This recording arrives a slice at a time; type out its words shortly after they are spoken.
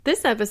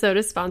This episode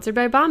is sponsored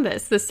by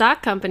Bombas, the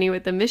sock company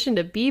with the mission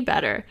to be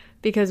better.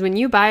 Because when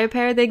you buy a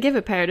pair, they give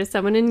a pair to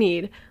someone in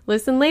need.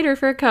 Listen later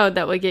for a code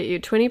that will get you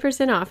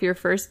 20% off your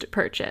first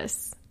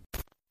purchase.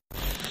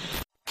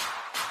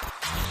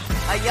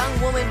 A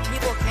young woman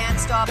people can't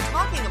stop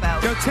talking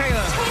about. Go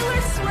Taylor.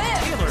 Taylor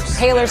Swift.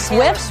 Taylor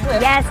Swift?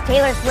 Yes,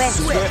 Taylor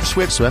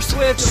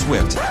Swift.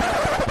 Swift.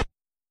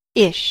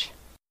 Ish.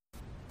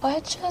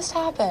 What just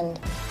happened?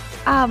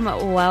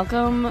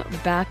 Welcome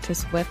back to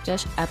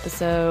Swiftish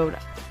episode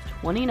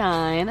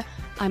 29.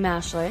 I'm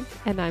Ashley.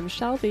 And I'm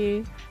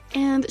Shelby.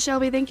 And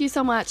Shelby, thank you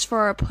so much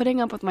for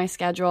putting up with my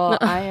schedule.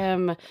 I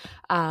am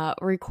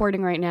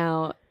recording right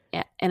now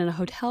in a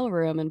hotel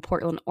room in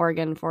Portland,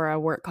 Oregon for a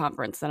work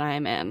conference that I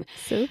am in.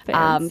 So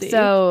fancy.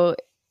 So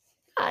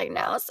I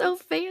know, so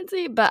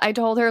fancy. But I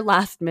told her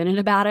last minute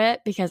about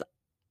it because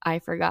I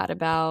forgot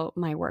about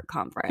my work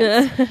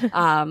conference.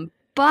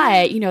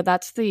 But, you know,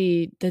 that's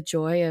the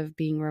joy of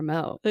being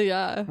remote.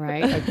 Yeah.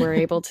 Right? Like we're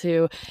able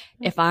to,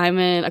 if I'm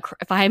in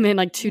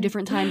like two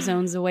different time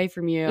zones away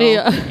from you,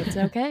 it's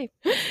okay.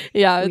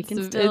 Yeah, We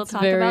can still it's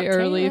talk very about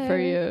early Taylor. for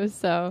you.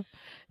 So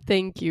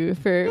thank you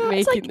for Yeah,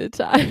 making the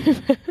time.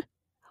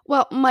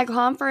 Well, my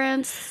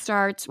conference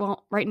starts,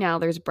 right now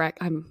there's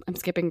I'm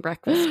skipping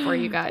breakfast for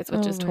you guys,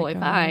 which is Oh my totally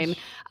gosh.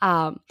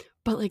 fine.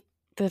 But like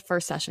the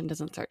first session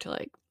doesn't start till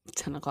like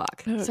 10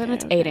 o'clock. So Okay,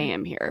 it's okay. 8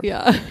 a.m. here.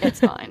 Yeah. It's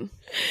fine.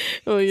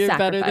 Well, you're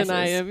better than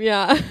I Sacrifices. am.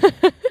 Yeah.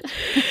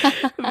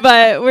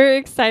 But we're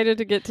excited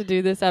to get to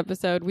do this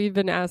episode. We've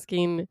been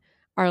asking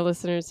our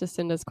listeners to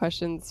send us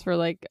questions for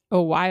like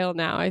a while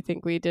now. I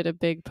think we did a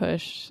big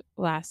push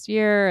last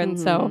year. And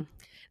so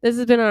this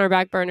has been on our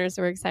back burner.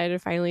 So we're excited to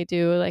finally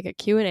do like a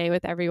Q&A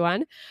with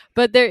everyone.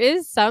 But there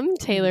is some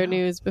Taylor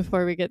news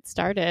before we get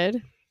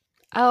started.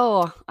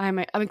 Oh, I'm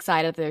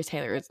excited that there's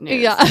Taylor's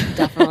news. Yeah.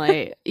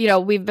 Definitely. You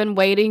know, we've been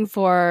waiting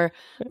for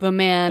the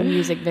Man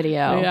music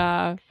video.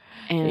 Yeah.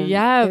 And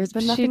Yeah, there's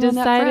been she nothing on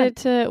that decided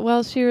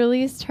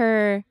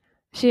front.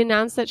 she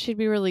announced that she'd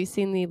be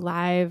releasing the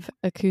live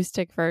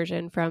acoustic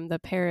version from the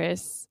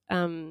Paris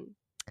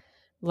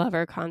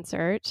Lover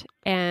concert.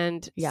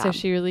 And Yeah. so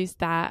she released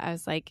that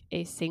as like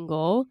a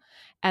single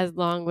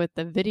along with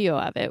the video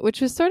of it, which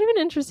was sort of an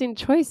interesting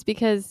choice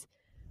because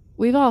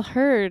we've all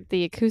heard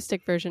the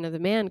acoustic version of The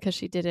Man because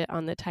she did it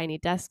on the Tiny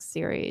Desk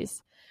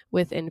series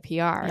with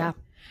NPR. Yeah.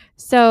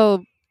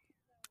 So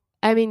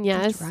I mean,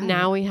 yes, That's right.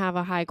 now we have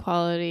a high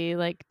quality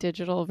like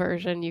digital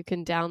version you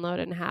can download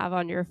and have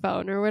on your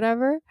phone or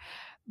whatever.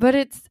 But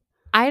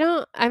I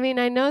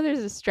know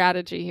there's a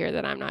strategy here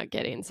that I'm not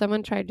getting.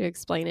 Someone tried to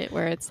explain it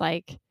where it's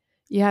like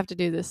you have to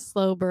do this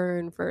slow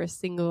burn for a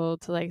single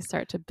to like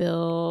start to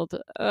build.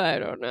 I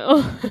don't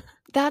know.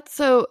 That's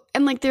so,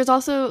 and like there's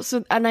also,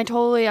 and I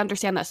totally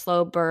understand that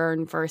slow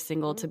burn for a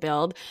single to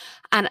build.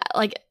 And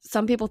like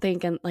some people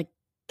think, and like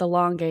the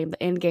long game,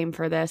 the end game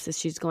for this is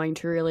she's going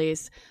to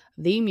release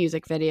the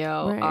music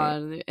video Right.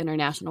 on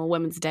International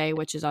Women's Day,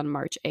 which is on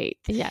March 8th.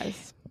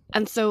 Yes.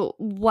 And so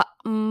what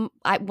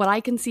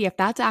I can see, if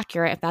that's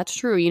accurate, if that's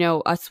true, you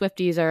know, us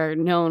Swifties are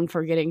known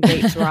for getting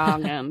dates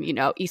wrong and, you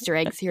know, Easter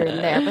eggs here and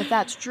there. But if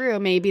that's true,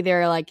 maybe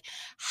they're like,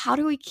 how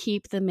do we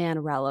keep the Man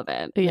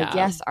relevant? Like, Yeah.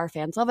 yes, our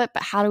fans love it,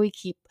 but how do we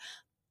keep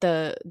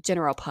the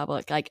general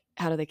public, like,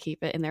 how do they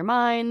keep it in their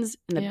minds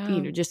and, Yeah.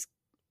 you know, just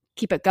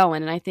keep it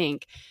going? And I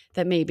think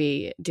that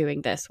maybe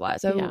doing this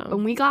was. So Yeah.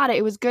 when we got it,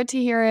 it was good to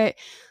hear it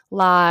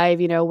live,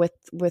 you know, with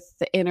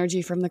the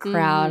energy from the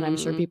crowd. And I'm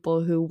sure Mhm.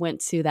 people who went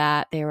to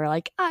that, they were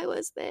like, I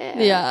was there.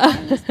 Yeah.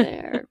 I was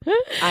there.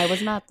 I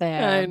was not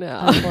there. I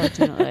know.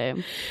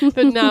 Unfortunately.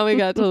 But now we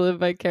got to live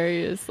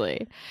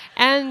vicariously.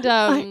 And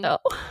I know.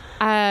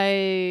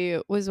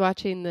 I was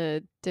watching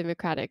the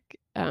Democratic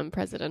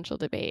presidential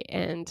debate,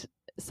 and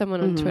someone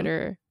on Mhm.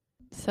 Twitter,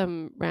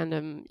 some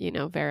random, you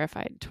know,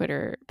 verified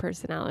Twitter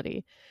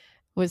personality,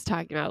 was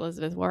talking about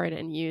Elizabeth Warren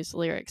and used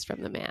lyrics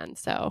from The Man.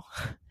 So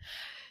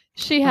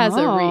she has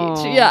a Oh.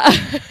 reach. Yeah.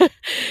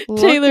 Look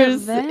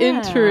Taylor's at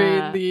entering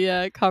that.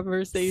 the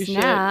conversation.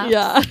 Snaps.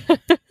 Yeah.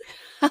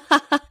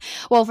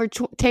 Well, for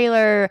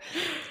Taylor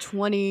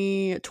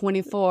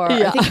 2024,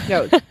 Yeah. I think,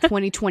 no,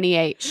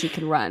 2028, she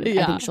can run. I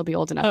Yeah. think she'll be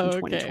old enough Oh, in okay.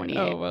 2028.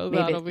 Oh, well,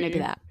 that'll maybe be-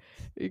 that.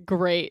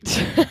 Great.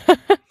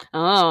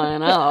 Oh, I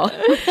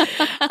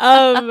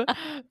know.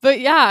 But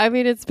yeah, I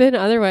mean, it's been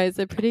otherwise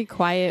a pretty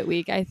quiet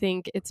week. I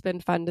think it's been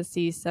fun to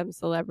see some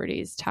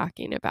celebrities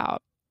talking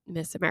about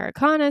Miss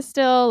Americana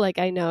still. Like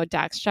I know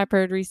Dax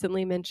Shepard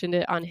recently mentioned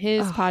it on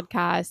his Oh.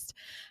 podcast.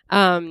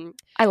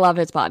 I love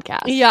his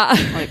podcast. Yeah.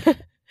 Like,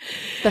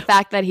 the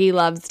fact that he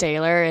loves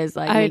Taylor is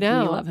like I making me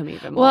know. love him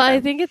even more. Well, I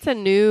think it's a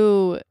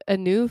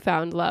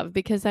newfound love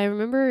because I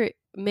remember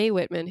Mae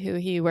Whitman, who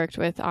he worked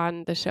with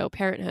on the show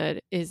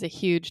Parenthood, is a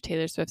huge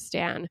Taylor Swift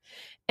stan.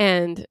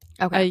 And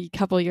Okay. a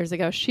couple of years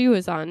ago, she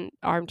was on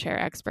Armchair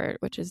Expert,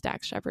 which is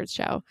Dax Shepard's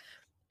show.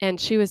 And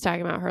she was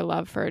talking about her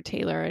love for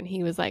Taylor. And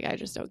he was like, I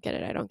just don't get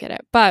it. I don't get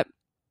it. But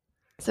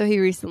so he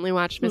recently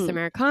watched Miss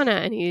Americana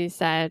and he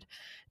said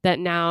that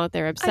now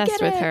they're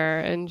obsessed with it. her,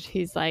 and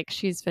he's like,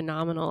 she's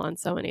phenomenal on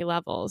so many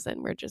levels,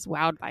 and we're just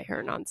wowed by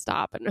her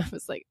nonstop. And I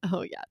was like,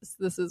 oh yes,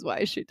 this is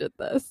why she did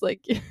this.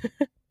 Like,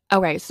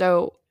 Okay,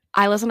 so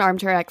I listen to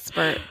Armchair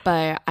Expert,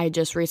 but I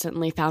just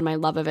recently found my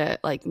love of it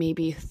like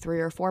maybe 3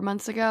 or 4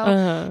 months ago,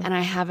 and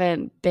I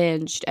haven't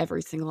binged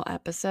every single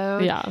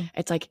episode. Yeah.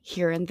 It's like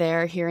here and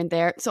there, here and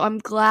there. So I'm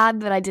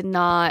glad that I did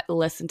not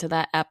listen to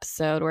that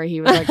episode where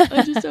he was like,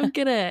 I just don't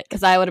get it.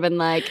 Because I would have been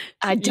like,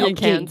 I don't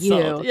get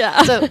you.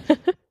 Yeah. So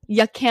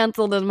you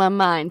canceled in my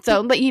mind.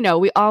 So, but you know,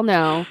 we all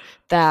know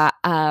that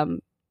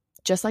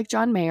just like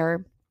John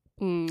Mayer,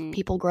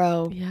 people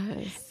grow.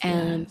 Yes.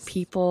 And yes.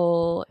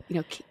 people, you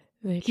know,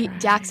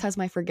 Dax has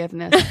my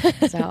forgiveness.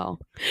 So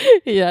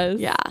yes.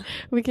 yeah.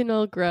 We can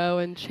all grow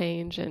and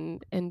change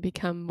and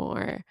become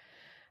more.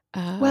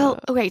 Well,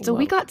 okay, so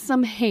we got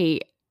some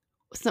hate.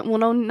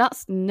 Well, no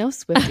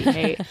Swiftie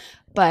hate,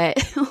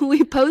 but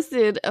we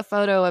posted a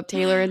photo of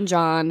Taylor and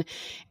John,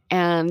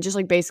 and just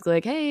like basically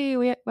like, hey,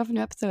 we have a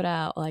new episode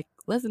out. Like,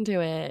 listen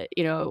to it.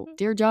 You know,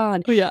 dear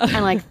John. Yeah.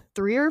 And like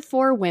 3 or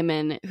 4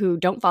 women who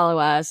don't follow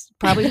us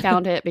probably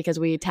found it because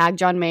we tagged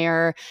John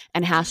Mayer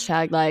and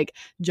hashtag like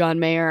John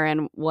Mayer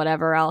and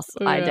whatever else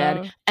I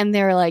did, and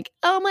they're like,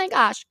 oh my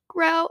gosh,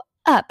 grow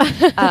up.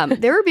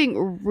 They were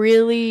being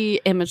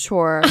really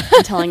immature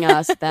and telling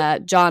us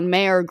that John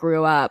Mayer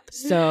grew up,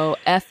 so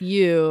F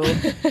you,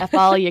 F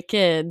all you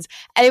kids.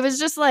 And it was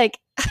just like,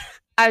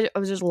 I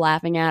was just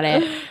laughing at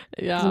it.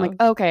 Yeah. I'm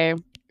like, okay.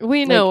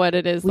 We know what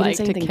it is like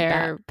to bad.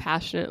 care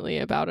passionately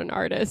about an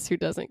artist who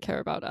doesn't care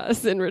about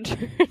us in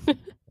return.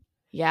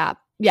 Yeah.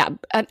 Yeah.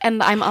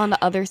 And I'm on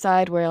the other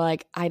side where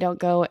like I don't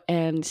go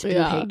and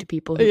spew hate to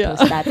people who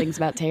post bad things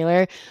about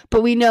Taylor,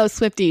 but we know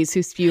Swifties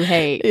who spew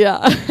hate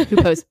who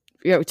post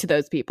to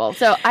those people.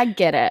 So I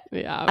get it.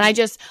 Yeah.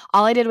 And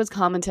all I did was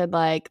commented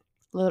like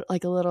a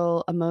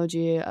little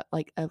emoji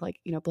of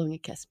you know, blowing a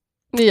kiss.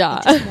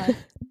 Yeah.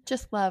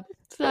 Just love.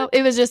 So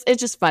it's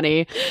just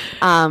funny.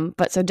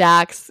 But so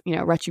Dax, you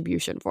know,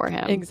 retribution for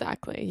him.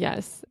 Exactly.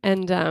 Yes.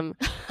 And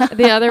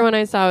the other one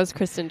I saw was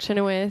Kristen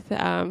Chenoweth,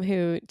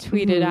 who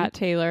tweeted at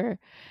Taylor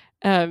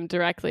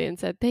directly and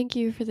said, thank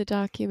you for the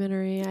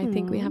documentary. I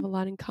think we have a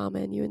lot in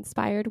common. You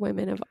inspired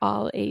women of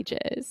all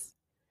ages.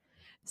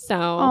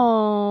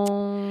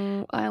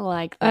 So I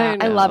like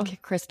that. I love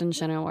Kristen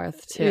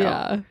Chenoweth too.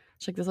 Yeah.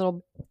 It's like this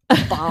little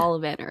ball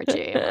of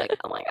energy. Like,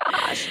 oh my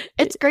gosh.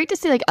 It's great to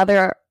see like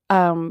other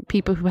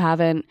people who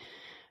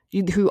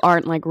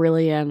aren't like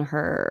really in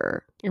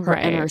her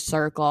inner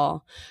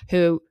circle,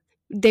 who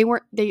they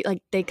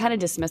kind of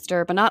dismissed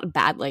her, but not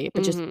badly,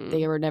 but just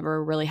they were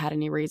never really had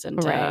any reason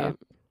to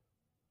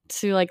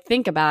like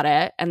think about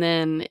it. And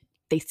then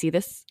they see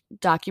this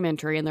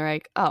documentary and they're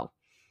like, oh,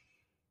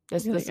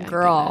 this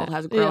girl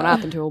has grown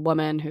up into a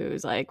woman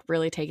who's like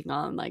really taking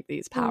on like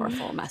these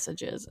powerful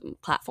messages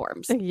and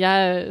platforms.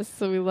 Yes.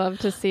 So we love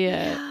to see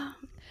it.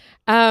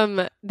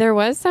 There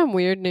was some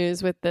weird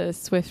news with the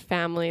Swift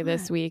family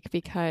this week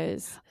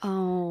because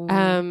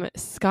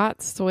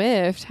Scott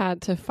Swift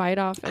had to fight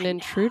off an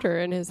intruder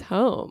in his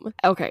home.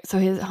 Okay, so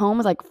his home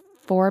was like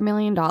 $4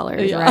 million,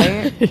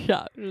 right?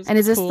 Yeah. And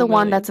is this the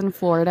one that's in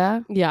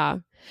Florida? Yeah.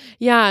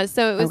 Yeah,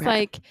 so it was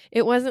like,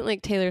 it wasn't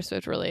like Taylor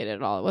Swift related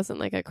at all. It wasn't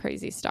like a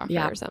crazy stalker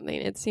or something.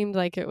 It seemed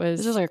like it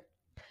was just like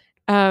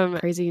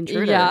crazy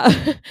intruder.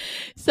 Yeah.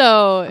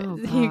 So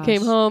he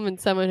came home and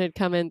someone had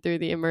come in through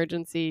the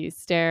emergency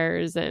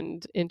stairs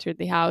and entered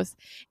the house.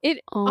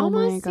 It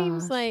almost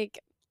seems like,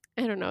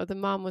 I don't know, the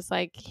mom was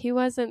like, he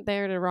wasn't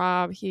there to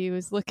rob. He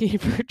was looking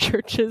for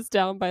churches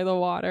down by the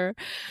water.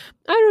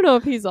 I don't know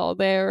if he's all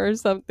there or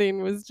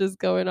something was just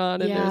going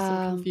on and there's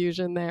some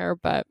confusion there,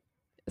 but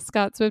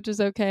Scott Swift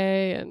is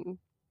okay and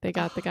they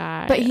got the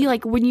guy. But he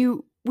like when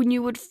you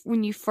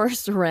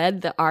first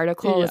read the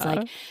article, it was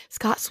like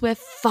Scott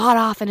Swift fought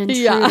off an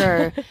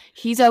intruder.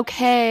 He's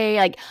okay.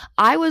 Like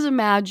I was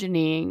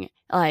imagining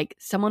like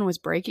someone was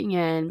breaking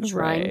in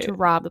trying to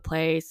rob the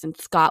place and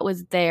Scott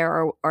was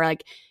there or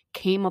like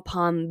came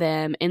upon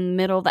them in the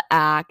middle of the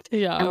act.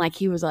 Yeah. And like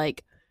he was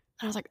like,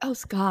 and I was like, oh,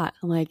 Scott.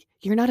 I'm like,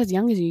 you're not as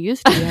young as you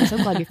used to be. I'm so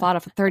glad you fought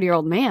off a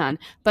 30-year-old man.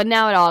 But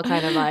now it all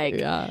kind of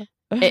like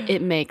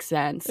it makes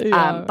sense.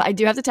 But I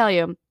do have to tell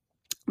you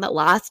that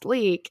last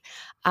week,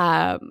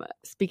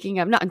 speaking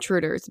of not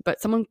intruders, but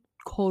someone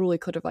totally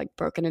could have like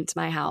broken into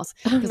my house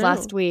because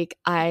last week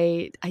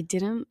I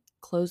didn't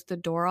close the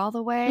door all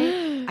the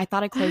way. I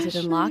thought I closed it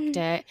and locked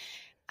it.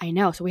 I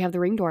know. So we have the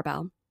Ring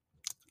doorbell.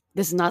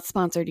 This is not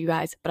sponsored, you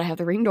guys, but I have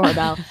the Ring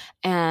doorbell.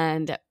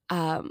 And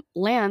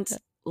Lance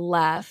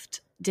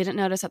left, didn't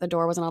notice that the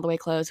door wasn't all the way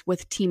closed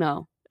with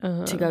Timo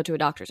to go to a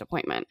doctor's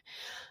appointment.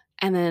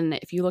 And then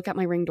if you look at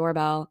my Ring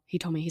doorbell, he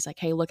told me, he's like,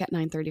 hey, look at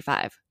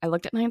 9:35. I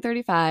looked at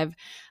 9:35.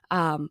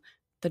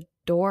 The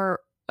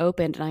door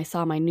opened and I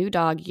saw my new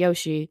dog,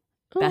 Yoshi,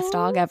 best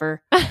dog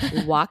ever,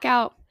 walk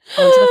out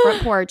onto the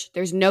front porch.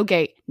 There's no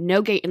gate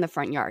in the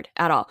front yard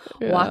at all.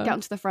 Yeah. Walked out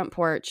into the front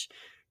porch,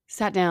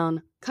 sat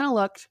down, kind of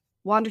looked,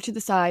 wandered to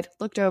the side,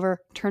 looked over,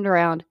 turned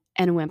around,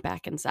 and went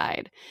back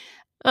inside.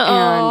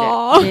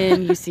 And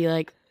then you see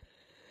like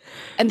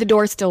And the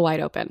door's still wide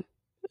open.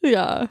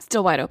 Yeah.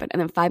 Still wide open.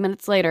 And then 5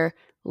 minutes later,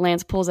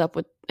 Lance pulls up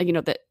with,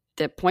 the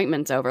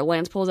appointment's over.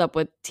 Lance pulls up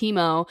with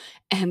Timo,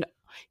 and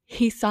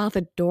he saw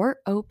the door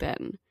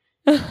open.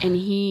 And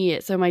he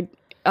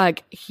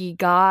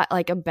got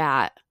like a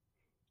bat,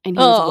 and he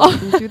was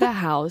walking through the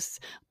house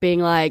being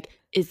like,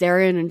 is there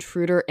an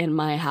intruder in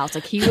my house?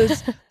 Like, he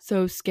was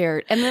so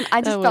scared. And then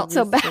I just felt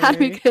so bad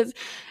because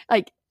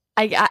like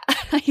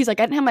he's like,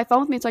 I didn't have my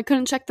phone with me, so I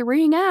couldn't check the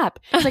Ring app.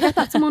 He's like, I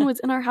thought someone was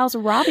in our house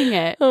robbing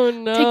it. Oh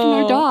no. Taking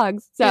our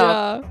dogs.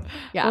 So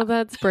yeah. Well,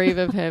 that's brave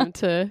of him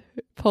to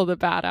pull the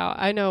bat out.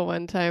 I know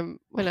one time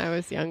when I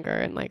was younger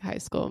in like high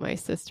school, my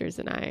sisters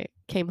and I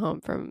came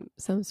home from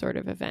some sort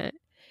of event,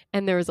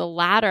 and there was a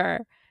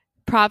ladder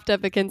propped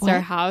up against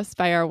our house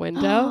by our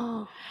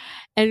window.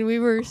 And we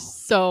were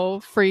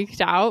so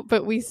freaked out,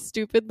 but we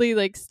stupidly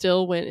like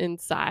still went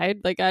inside.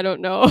 Like, I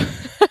don't know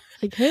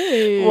like,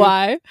 hey,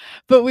 why,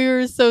 but we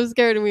were so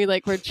scared, and we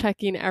like were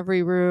checking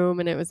every room,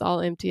 and it was all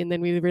empty. And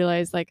then we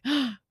realized like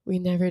we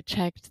never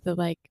checked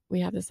we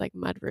have this like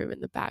mud room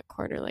in the back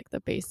corner, like the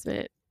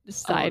basement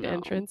side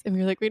entrance, and we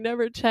were like, we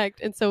never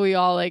checked. And so we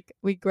all like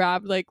we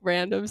grabbed like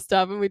random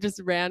stuff, and we just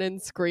ran in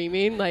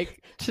screaming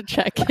like to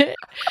check it.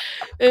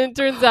 And it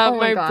turns out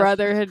my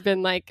brother had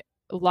been like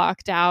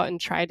locked out and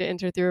tried to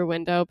enter through a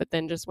window, but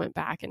then just went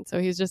back, and so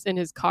he's just in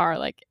his car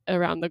like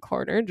around the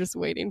corner just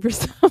waiting for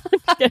someone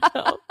to get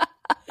help.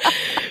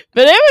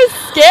 But it was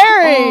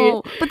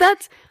scary. But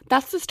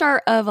that's the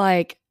start of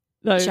like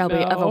Shelby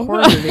of a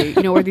horror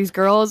movie, where these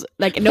girls,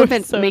 like, no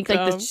offense, make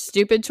like this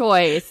stupid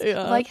choice,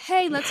 like,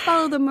 hey, let's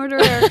follow the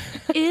murderer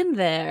in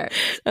there.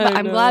 But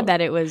I'm glad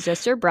that it was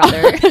just your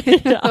brother.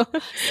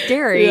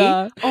 Scary.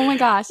 Yeah. Oh my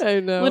gosh, I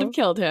know. Would have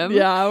killed him.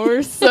 Yeah,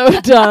 we're so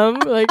dumb.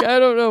 Like, I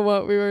don't know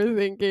what we were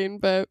thinking,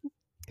 but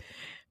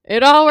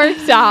it all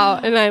worked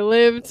out, and I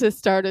lived to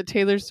start a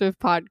Taylor Swift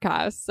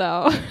podcast.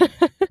 So.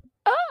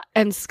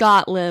 And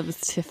Scott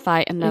lives to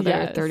fight another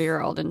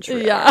 30-year-old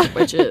intruder,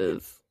 which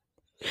is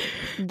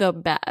the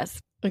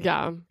best.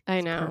 Yeah,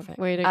 I know. Perfect.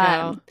 Way to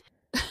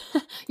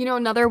go.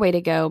 Another way to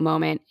go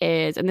moment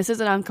is, and this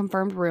is an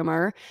unconfirmed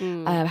rumor.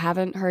 I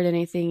haven't heard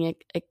anything.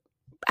 I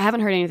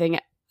haven't heard anything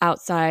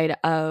outside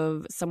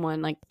of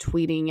someone like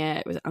tweeting it.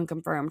 It was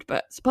unconfirmed,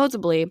 but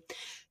supposedly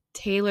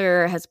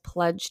Taylor has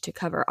pledged to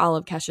cover all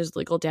of Kesha's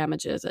legal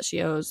damages that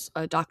she owes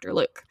Dr.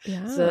 Luke.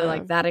 Yeah. So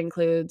like that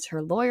includes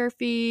her lawyer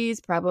fees,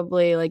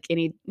 probably like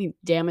any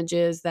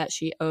damages that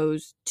she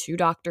owes to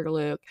Dr.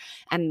 Luke,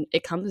 and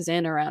it comes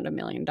in around $1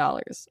 million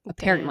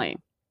apparently.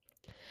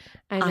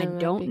 I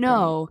don't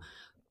know. Great.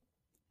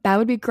 That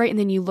would be great. And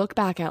then you look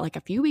back at like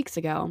a few weeks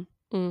ago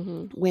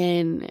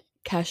when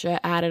Kesha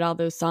added all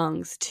those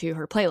songs to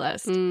her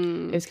playlist.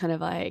 It was kind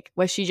of like,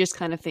 was she just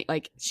kind of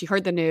like she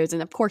heard the news,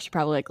 and of course she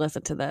probably like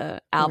listened to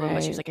the album,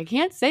 but she was like, I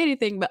can't say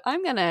anything, but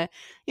I'm gonna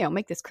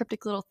make this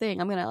cryptic little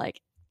thing. I'm gonna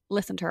like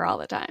listen to her all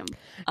the time.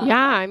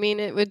 I mean,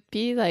 it would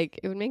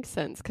make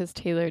sense because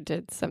Taylor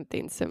did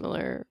something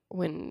similar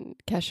when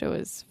Kesha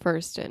was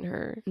first in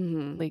her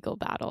legal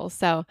battle.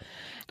 So,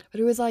 but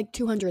it was like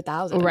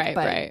 200,000,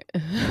 right,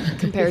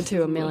 compared to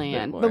 $1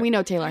 million. But we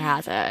know Taylor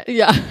has it,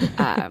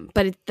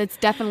 but that's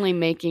definitely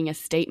making a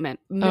statement.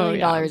 $1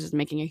 million is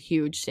making a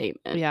huge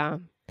statement. Yeah.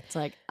 It's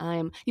like,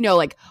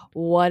 like,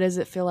 what does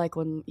it feel like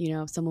when,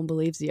 someone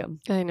believes you?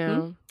 I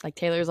know. Like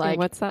Taylor's like,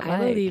 what's that I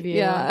like? believe you.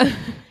 Yeah.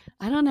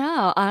 I don't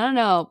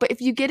know. But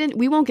if you get in,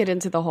 we won't get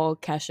into the whole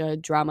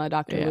Kesha drama,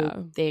 Dr.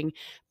 Luke thing.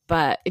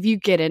 But if you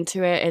get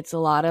into it, it's a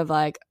lot of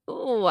like,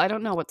 oh, I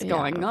don't know what's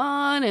going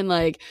on. And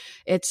like,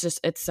 it's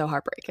so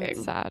heartbreaking.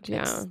 It's sad.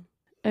 Yeah.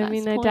 I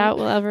mean, I doubt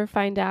we'll ever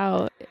find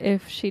out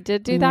if she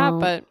did do that,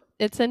 but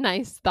it's a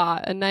nice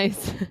thought, a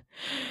nice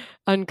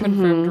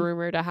unconfirmed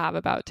rumor to have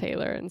about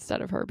Taylor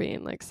instead of her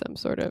being like some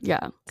sort of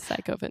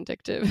psycho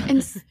vindictive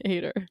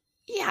hater.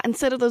 Yeah,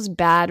 instead of those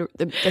bad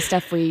the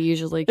stuff we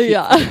usually keep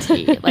for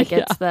tea. Like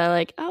it's the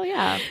like, oh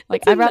yeah,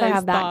 like I'd rather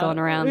have that going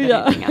around than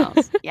anything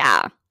else.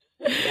 Yeah,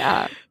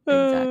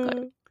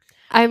 exactly.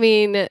 I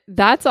mean,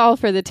 that's all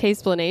for the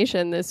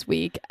Tasteplanation this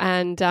week.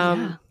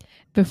 And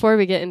before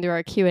we get into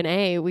our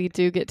Q&A, we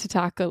do get to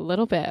talk a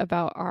little bit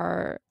about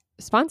our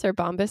sponsor,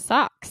 Bombas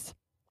Socks.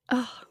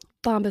 Oh,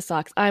 Bombas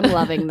Socks. I'm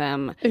loving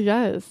them.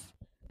 Yes.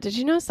 Did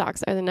you know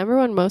socks are the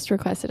 #1 most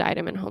requested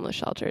item in homeless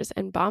shelters?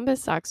 And Bombas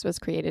Socks was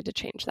created to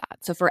change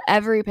that. So for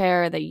every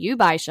pair that you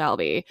buy,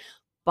 Shelby,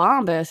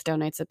 Bombas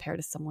donates a pair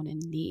to someone in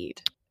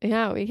need.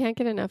 Yeah, we can't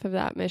get enough of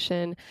that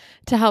mission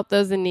to help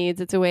those in need.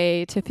 It's a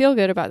way to feel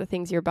good about the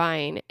things you're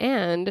buying,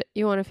 and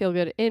you want to feel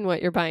good in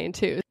what you're buying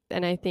too.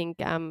 And I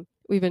think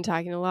we've been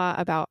talking a lot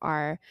about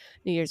our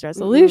New Year's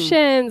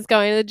resolutions,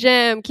 going to the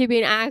gym,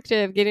 keeping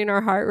active, getting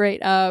our heart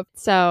rate up.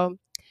 So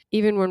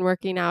even when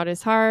working out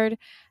is hard,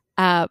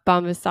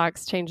 Bombas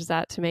Socks changes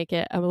that to make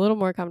it a little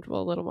more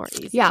comfortable, a little more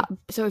easy. Yeah.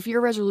 So if your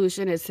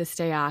resolution is to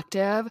stay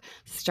active,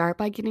 start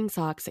by getting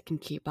socks that can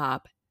keep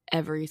up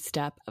every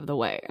step of the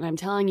way. And I'm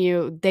telling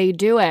you, they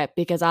do it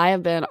because I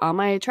have been on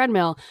my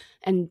treadmill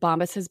and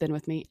Bombas has been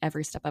with me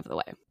every step of the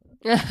way.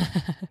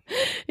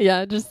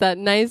 Yeah, just that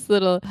nice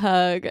little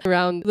hug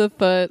around the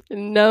foot,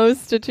 no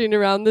stitching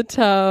around the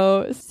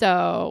toe.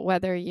 So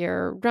whether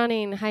you're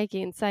running,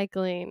 hiking,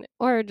 cycling,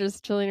 or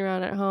just chilling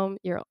around at home,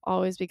 you'll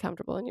always be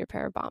comfortable in your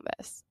pair of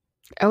Bombas.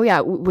 Oh, yeah.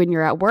 When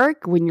you're at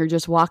work, when you're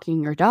just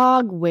walking your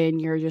dog, when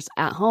you're just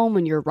at home,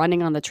 when you're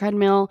running on the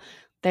treadmill,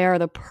 they are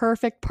the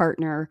perfect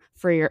partner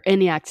for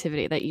any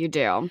activity that you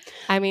do.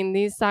 I mean,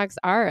 these socks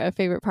are a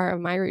favorite part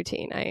of my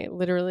routine. I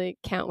literally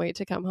can't wait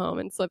to come home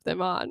and slip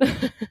them on.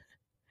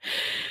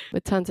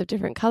 With tons of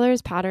different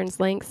colors, patterns,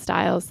 lengths,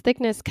 styles,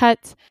 thickness,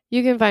 cuts,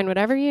 you can find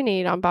whatever you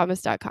need on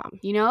Bombas.com.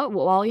 You know,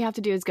 all you have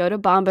to do is go to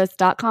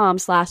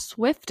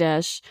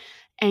bombas.com/swiftish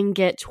and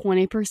get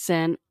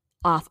 20%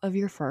 off of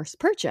your first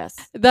purchase.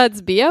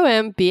 That's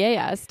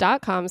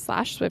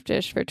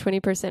bombas.com/swiftish for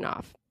 20%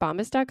 off.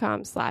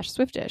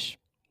 Bombas.com/swiftish.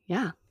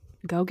 Yeah.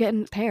 Go get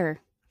a pair.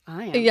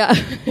 I am. Yeah. I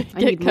Get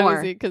need more.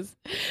 cozy because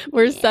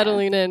we're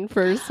settling in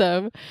for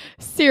some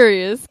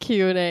serious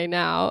Q&A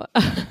now.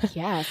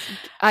 Yes.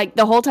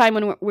 The whole time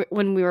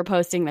when we were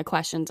posting the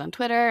questions on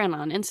Twitter and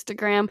on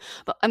Instagram,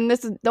 and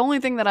this is the only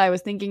thing that I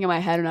was thinking in my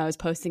head when I was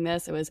posting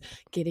this, it was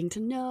getting to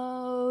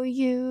know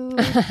you,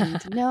 getting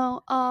to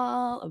know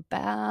all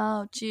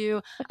about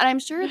you. And I'm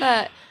sure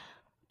that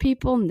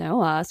people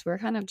know us. We're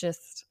kind of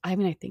just, I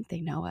think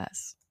they know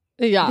us.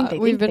 Yeah,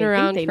 we've been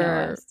around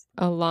for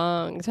a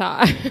long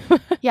time.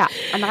 Yeah,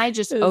 and I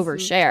just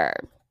overshare.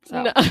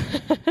 So No,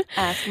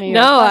 ask me.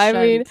 no, your I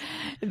mean,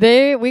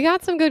 questions. we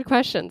got some good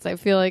questions. I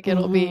feel like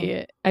it'll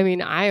be, I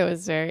mean, I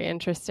was very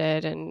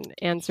interested in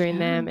answering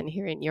them and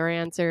hearing your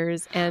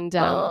answers. And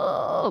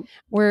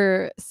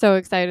we're so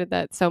excited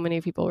that so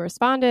many people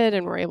responded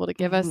and were able to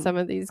give us some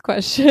of these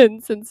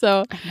questions. And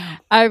so,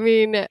 I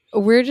mean,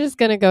 we're just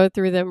going to go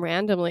through them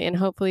randomly and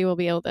hopefully we'll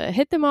be able to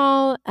hit them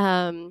all.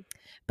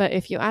 But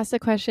if you ask a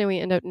question, we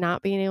end up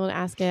not being able to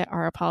ask it,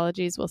 our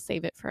apologies. We'll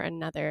save it for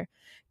another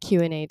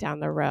Q&A down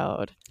the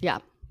road. Yeah,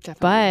 definitely.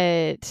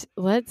 But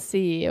let's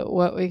see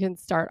what we can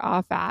start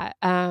off at.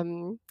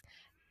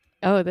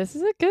 This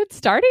is a good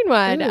starting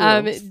one.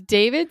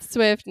 David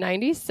Swift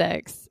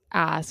 96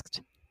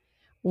 asked,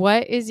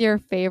 what is your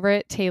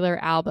favorite Taylor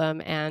album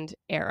and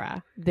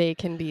era? They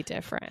can be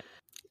different.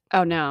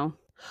 Oh, no.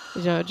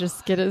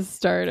 Just get us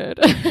started.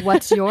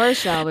 What's yours,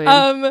 Shelby?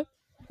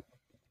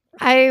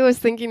 I was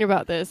thinking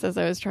about this as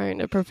I was trying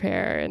to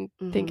prepare and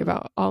think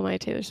about all my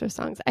Taylor Swift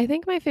songs. I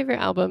think my favorite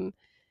album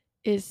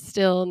is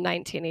still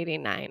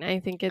 1989. I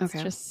think it's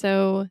just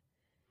so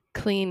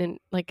clean and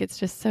it's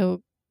just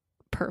so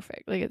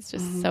perfect. It's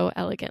just so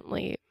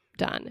elegantly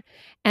done.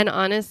 And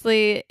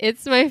honestly,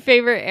 it's my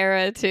favorite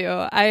era too.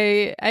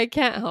 I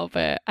can't help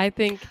it. I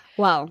think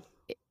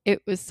it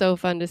was so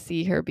fun to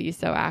see her be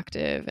so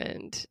active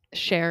and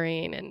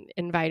sharing and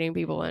inviting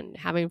people and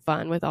having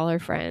fun with all her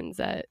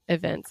friends at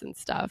events and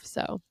stuff.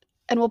 So,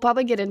 and we'll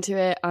probably get into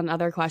it on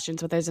other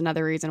questions, but there's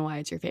another reason why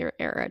it's your favorite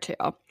era too.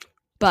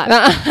 But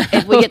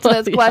if we get to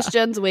those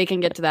questions, we can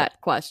get to that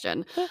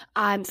question.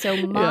 So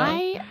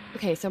my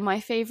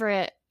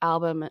favorite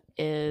album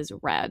is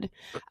Red.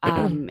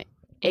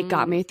 It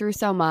got me through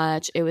so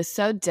much. It was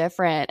so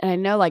different, and I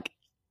know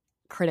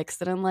critics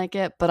didn't like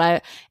it,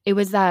 but it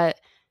was that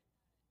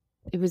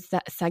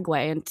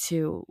segue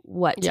into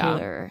what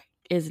Taylor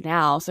is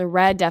now. So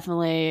Red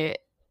definitely,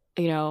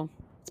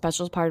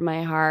 special part of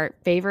my heart.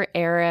 Favorite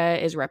era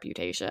is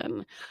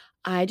Reputation.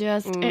 I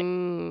just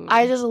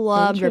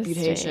loved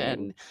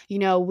Reputation.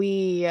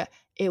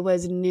 It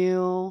was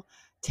new.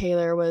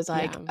 Taylor was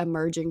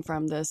emerging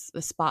from the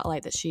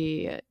spotlight that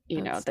she,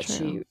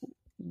 she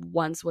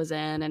once was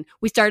in, and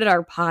we started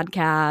our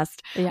podcast.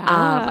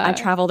 I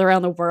traveled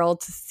around the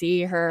world to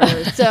see her.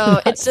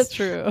 So it's just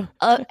true.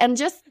 And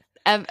just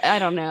I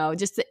don't know,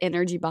 just the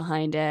energy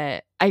behind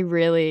it.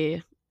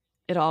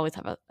 It'll always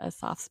have a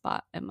soft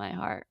spot in my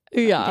heart.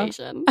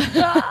 Reputation.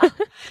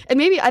 And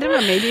maybe, I don't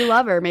know, maybe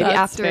Lover.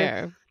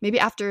 Maybe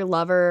after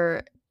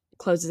Lover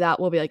closes out,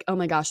 we'll be like, oh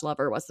my gosh,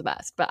 Lover was the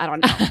best. But I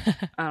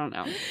don't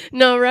know.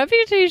 No,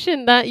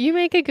 Reputation, that you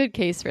make a good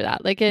case for that.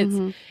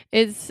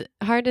 It's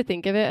hard to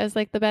think of it as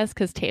the best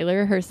because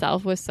Taylor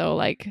herself was so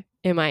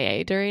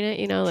MIA during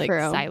it,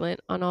 True.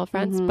 silent on all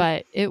fronts.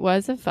 But it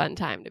was a fun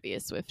time to be a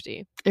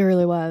Swiftie. It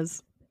really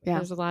was. Yeah.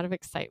 There's a lot of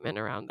excitement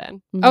around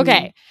then.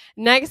 Okay.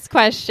 Next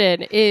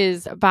question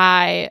is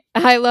by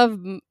I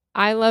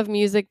love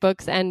music,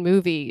 books, and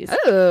movies.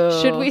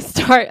 Ooh. Should we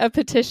start a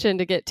petition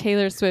to get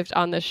Taylor Swift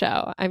on the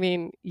show? I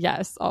mean,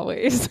 yes,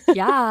 always.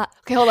 Yeah.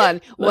 Okay, hold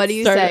on. What do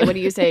you say? What do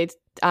you say?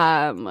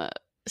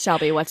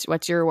 Shelby,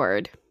 what's your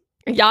word?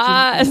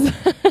 Yes.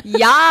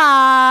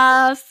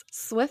 Yes.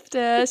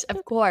 Swiftish,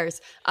 of course.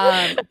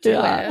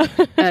 Do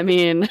it. I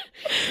mean,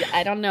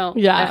 I don't know.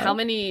 Yeah. How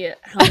many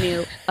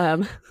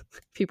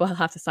people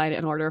have to sign it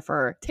in order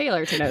for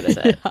Taylor to notice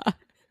it? Yeah.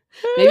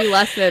 Maybe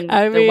less than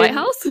the White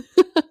House?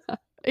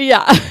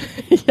 Yeah.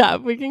 Yeah.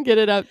 If we can get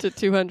it up to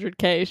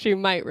 200K, she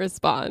might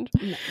respond.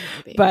 Maybe.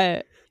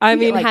 But I You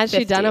get, mean, like, has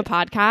she done a 50.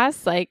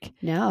 podcast? Like,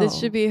 No. this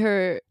should be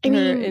her I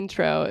mean-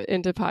 intro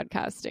into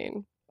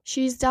podcasting.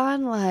 She's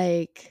done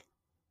like,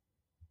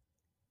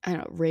 I don't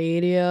know,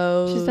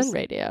 radios. She's done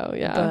radio,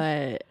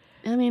 yeah.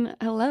 But I mean,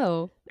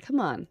 hello, come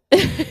on,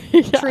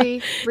 Yeah.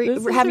 Tree.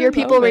 This is Have her your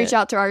people moment. reach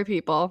out to our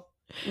people.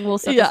 We'll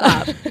set this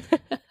up.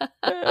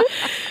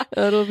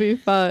 That'll be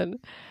fun.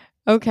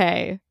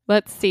 Okay,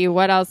 let's see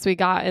what else we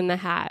got in the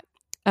hat.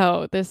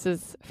 Oh, this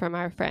is from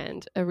our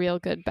friend, A Real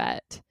Good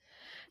Bet.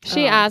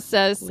 She asked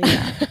us,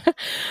 Leah.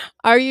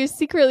 are you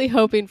secretly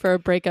hoping for a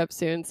breakup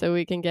soon so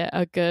we can get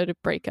a good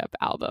breakup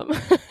album?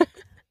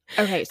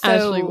 Okay, so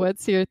Ashley,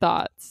 what's your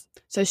thoughts?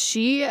 so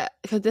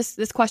because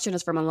this question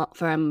is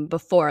from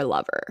before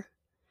Lover.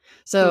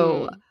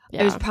 So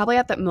it was probably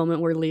at that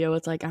moment where Leo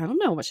was like, I don't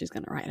know what she's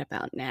going to write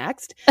about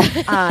next.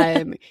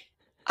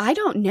 I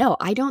don't know.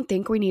 I don't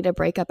think we need a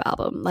breakup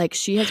album. Like,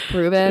 she has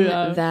proven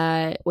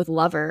that with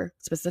Lover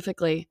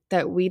specifically,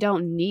 that we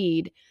don't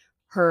need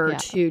her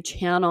to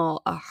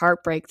channel a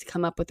heartbreak to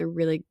come up with a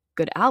really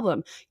good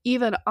album.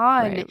 Even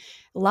on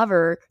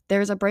Lover,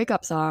 there's a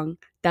breakup song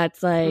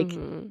that's like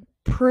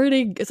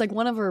pretty, it's like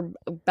one of her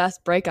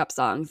best breakup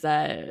songs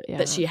that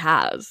she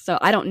has. So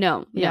I don't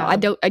know. No, I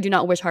do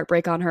not wish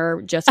heartbreak on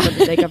her just for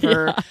the sake of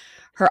her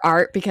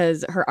art,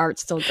 because her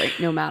art's still great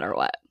no matter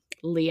what.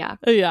 Leah.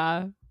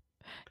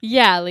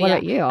 Yeah, Leah. What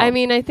about you? I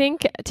mean, I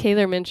think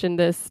Taylor mentioned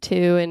this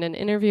too in an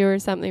interview or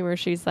something, where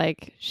she's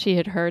like, she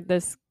had heard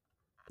this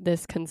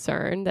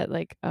concern that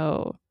like,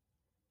 oh,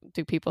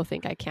 do people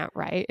think I can't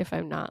write if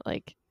I'm not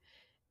like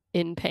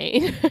in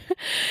pain?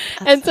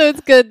 And so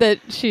it's good that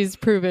she's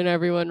proven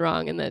everyone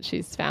wrong and that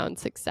she's found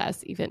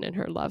success even in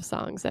her love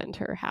songs and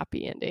her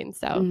happy ending.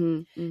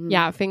 So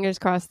yeah, fingers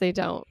crossed they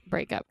don't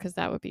break up, because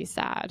that would be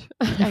sad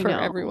for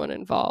everyone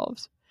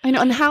involved. I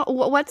know. And how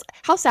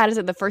sad is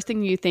it? The first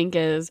thing you think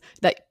is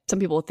that some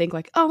people think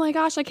like, oh my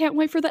gosh, I can't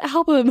wait for the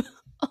album.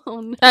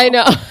 Oh no. I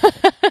know.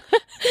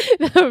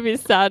 That would be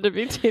sad to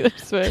be Taylor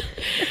Swift.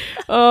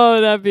 Oh,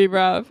 that'd be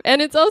rough.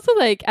 And it's also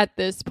like, at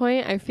this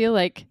point, I feel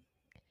like,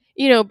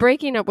 you know,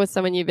 breaking up with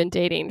someone you've been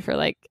dating for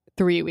like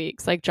 3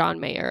 weeks, like John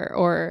Mayer,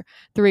 or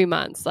 3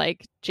 months,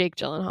 like Jake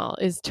Gyllenhaal,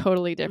 is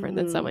totally different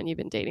than someone you've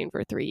been dating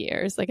for 3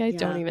 years. Like, I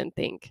don't even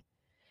think.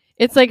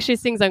 It's like she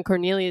sings on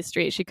Cornelia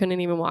Street. She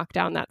couldn't even walk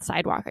down that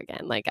sidewalk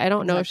again. Like, I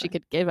don't know if she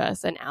could give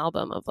us an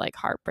album of like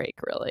heartbreak,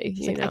 really.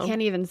 She's like, know? I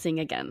can't even sing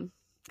again.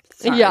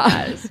 Sorry, yeah.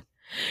 guys.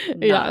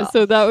 Yeah.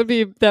 So that would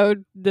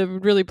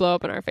really blow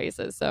up in our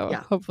faces. So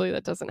hopefully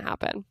that doesn't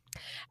happen.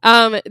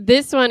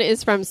 This one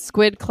is from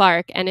Squid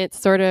Clark, and it's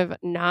sort of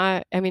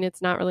not, I mean,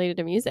 it's not related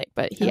to music,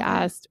 but they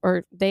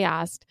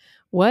asked,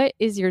 what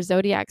is your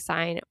zodiac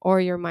sign or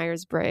your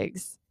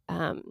Myers-Briggs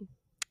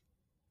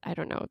I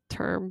don't know,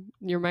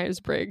 your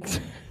Myers-Briggs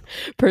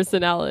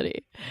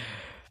personality?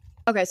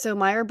 Okay, so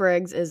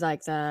Myers-Briggs is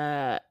like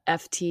the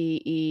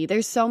FTE.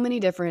 There's so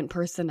many different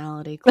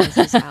personality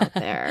quizzes out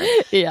there.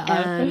 Yeah.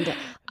 And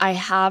I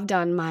have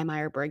done my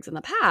Myers-Briggs in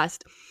the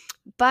past,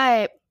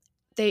 but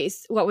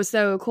what was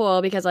so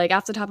cool, because like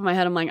off the top of my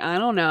head, I'm like, I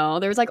don't know.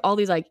 There was like all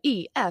these like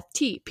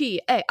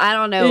EFTPA. I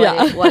don't know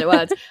what it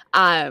was.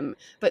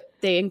 But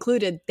they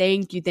included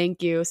thank you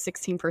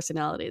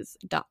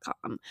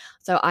 16personalities.com.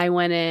 So I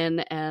went in,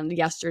 and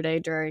yesterday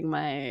during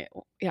I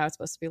was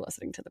supposed to be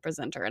listening to the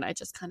presenter, and I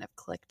just kind of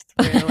clicked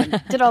through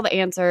and did all the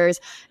answers,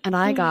 and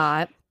I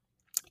got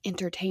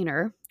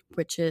entertainer,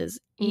 which is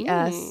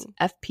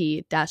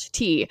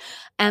ESFP-T.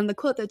 And the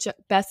quote that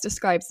best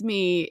describes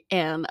me,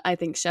 and I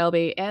think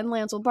Shelby and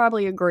Lance will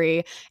probably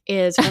agree,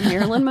 is from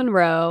Marilyn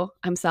Monroe.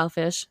 I'm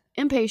selfish,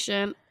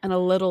 impatient, and a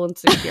little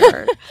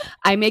insecure.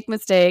 I make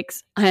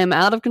mistakes. I am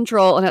out of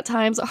control and at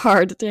times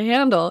hard to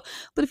handle.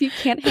 But if you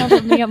can't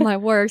handle me at my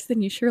worst,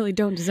 then you surely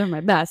don't deserve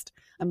my best.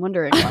 I'm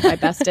wondering what my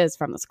best is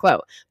from this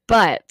quote.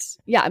 But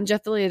yeah, I'm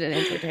definitely an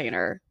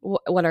entertainer.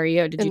 What are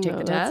you? Did you take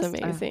the test?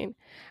 That's amazing.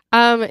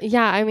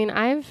 Yeah, I mean,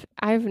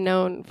 I've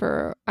known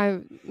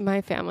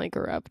my family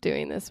grew up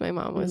doing this. My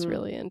mom was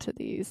really into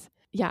these.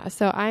 Yeah,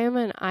 so I am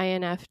an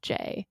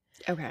INFJ.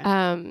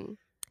 Okay.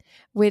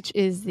 Which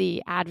is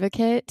the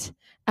advocate.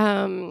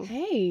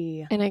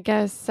 Hey. And I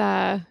guess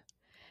I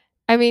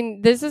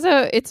mean,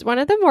 it's one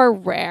of the more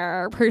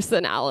rare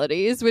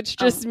personalities, which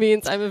just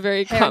means I'm a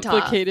very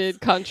complicated,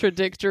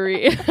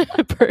 contradictory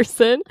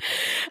person.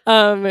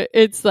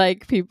 It's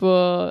like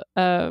people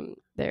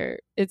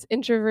it's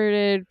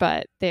introverted,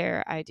 but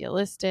they're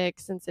idealistic,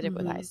 sensitive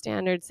with high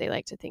standards. They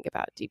like to think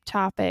about deep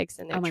topics,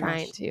 and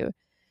they're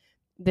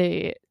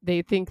they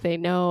think they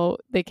know,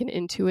 they can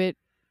intuit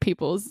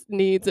people's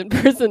needs and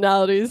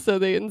personalities, so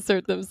they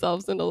insert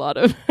themselves in a lot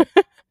of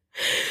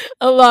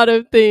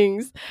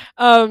things.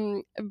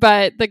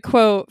 But the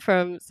quote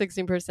from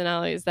 16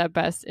 Personalities that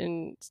best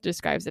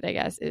describes it, I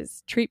guess,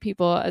 is treat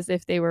people as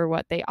if they were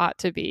what they ought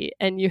to be,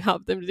 and you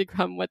help them to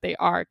become what they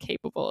are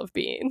capable of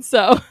being.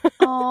 So,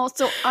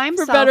 so I'm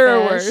for selfish, better or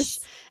worse.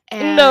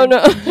 And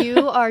no,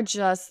 you are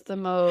just the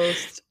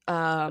most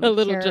a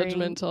little caring.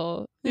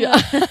 Judgmental.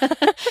 Yeah.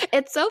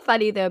 It's so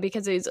funny though,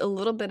 because there's a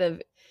little bit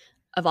of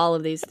all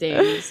of these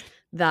things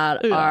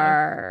that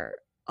are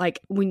like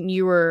when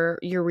you're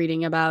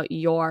reading about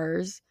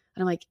yours,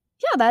 and I'm like,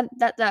 yeah,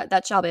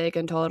 that Shelby, I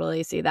can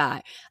totally see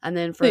that. And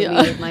then for me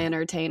with my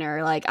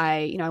entertainer, like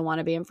I want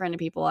to be in front of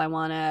people. I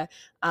want to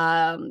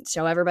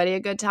show everybody a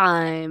good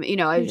time.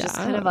 I was just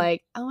kind of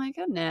like, oh my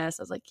goodness.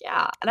 I was like,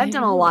 yeah. And I've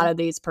done a lot of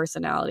these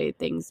personality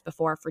things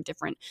before for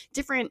different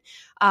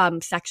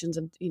sections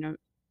of,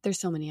 there's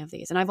so many of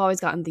these. And I've always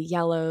gotten the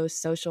yellow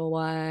social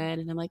one.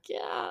 And I'm like,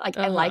 yeah, like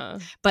I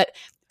like, but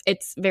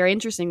it's very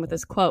interesting with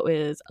this quote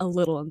is a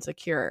little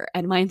insecure.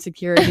 And my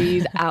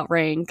insecurities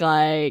outrank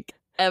like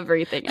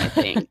everything, I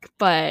think.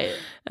 But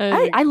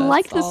I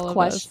like this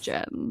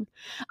question.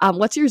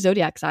 What's your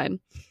zodiac sign?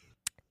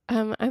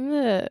 I'm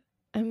the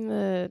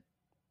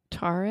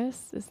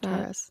Taurus. Is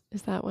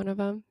that one of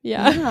them?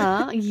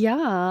 Yeah.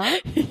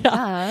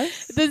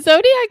 Yes. The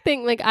zodiac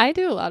thing, like I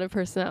do a lot of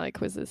personality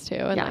quizzes too,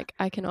 and like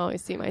I can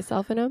always see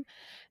myself in them.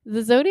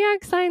 The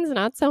zodiac signs,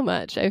 not so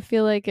much. I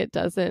feel like it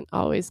doesn't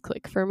always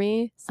click for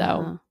me.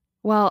 So,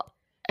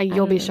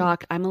 you'll be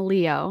shocked. I'm a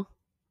Leo.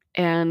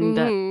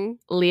 And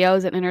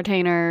Leos and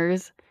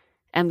entertainers,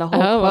 and the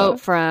whole quote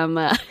from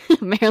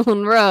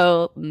Marilyn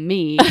Monroe,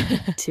 me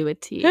to a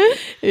T.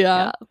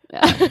 Yeah.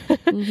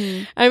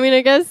 I mean,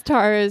 I guess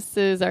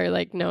Tauruses are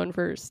like known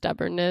for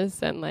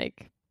stubbornness, and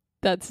like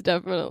that's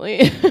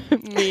definitely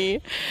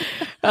me.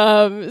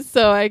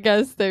 So I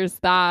guess there's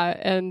that,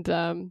 and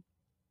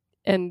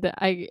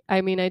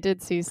I mean, I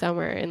did see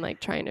somewhere in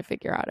like trying to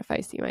figure out if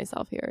I see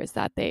myself here is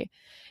that they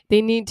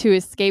need to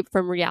escape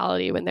from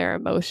reality when they're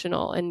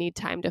emotional and need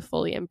time to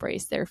fully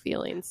embrace their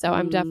feelings. So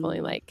I'm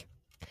definitely like,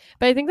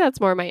 but I think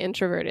that's more my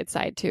introverted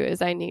side too,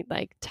 is I need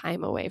like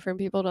time away from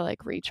people to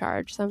like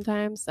recharge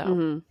sometimes.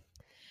 So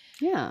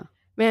yeah,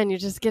 man, you're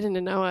just getting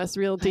to know us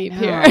real deep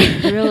here.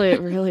 Really,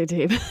 really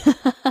deep.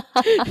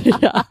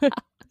 Yeah.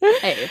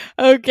 Hey.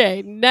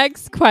 Okay.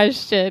 Next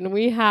question.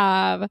 We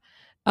have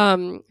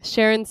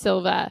Sharon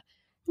Silva,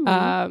 who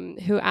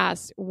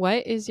asked,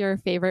 what is your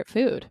favorite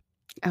food?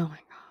 Oh my gosh.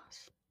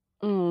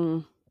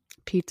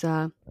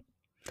 Pizza.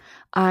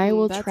 I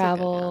will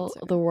travel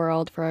the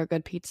world for a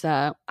good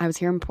pizza. I was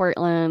here in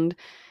Portland,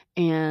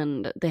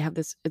 and they have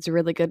this, it's a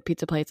really good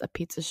pizza place, a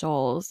Pizza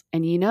Shoals.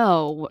 And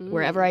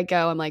wherever I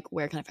go, I'm like,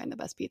 where can I find the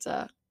best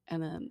pizza?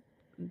 And then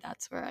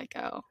that's where I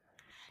go.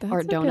 That's or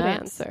a donuts good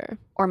answer.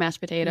 Or mashed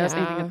potatoes,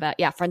 anything like that.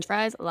 Yeah, French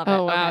fries, love it.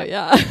 Oh wow,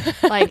 yeah.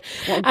 Like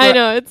I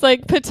know, it's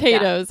like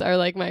potatoes are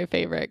like my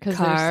favorite because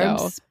they're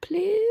so.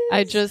 Please.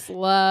 I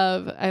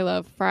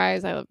love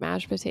fries. I love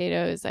mashed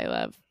potatoes. I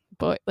love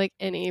like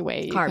any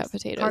way you cut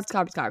potatoes.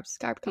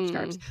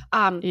 Carbs.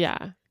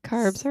 Yeah,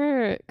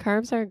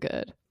 carbs are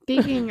good.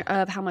 Speaking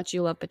of how much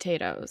you love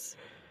potatoes,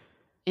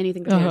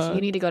 anything potatoes, you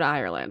need to go to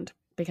Ireland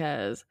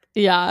because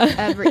they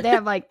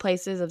have like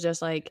places of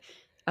just like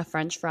a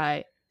French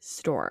fry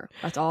store.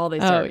 That's all they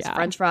serve.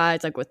 French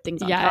fries, like with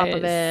things on top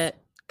of it.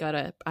 Go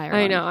to Ireland.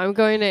 I know. I'm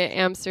going to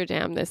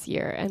Amsterdam this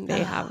year, and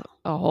they have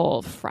a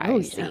whole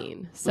fry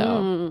scene. So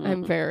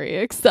I'm very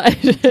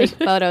excited. Take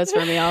photos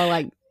for me. I'll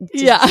like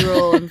just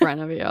drool in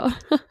front of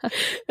you.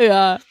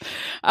 Yeah.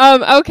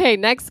 Okay.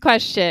 Next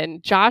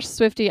question. Josh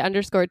Swifty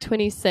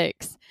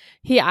 _26.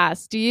 He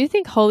asked, do you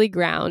think Holy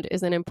Ground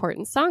is an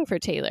important song for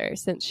Taylor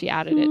since she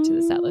added it to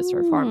the set list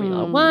for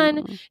Formula One?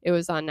 It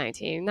was on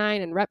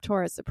 1989 and Rep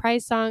Tour as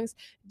surprise songs.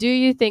 Do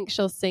you think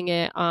she'll sing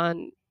it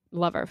on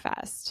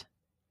Loverfest?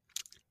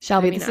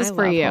 Shelby, this is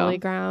for you. Holy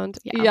Ground.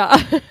 Yeah.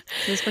 This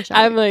is for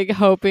Shelby. I'm like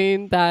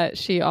hoping that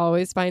she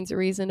always finds a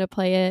reason to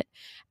play it.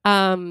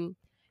 Do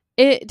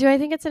I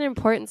think it's an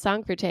important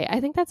song for Tay?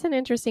 I think that's an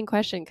interesting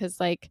question because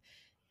like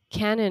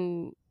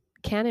canon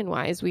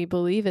wise, we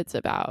believe it's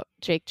about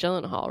Jake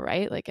Gyllenhaal,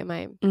 right? Like, am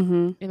I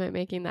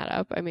making that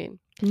up? I mean,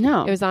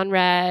 no. It was on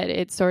Red.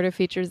 It sort of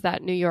features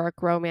that New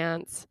York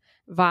romance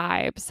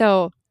vibe.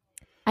 So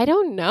I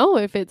don't know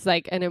if it's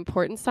like an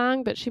important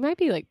song, but she might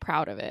be like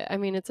proud of it. I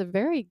mean, it's a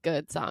very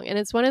good song, and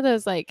it's one of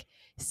those like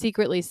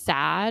secretly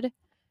sad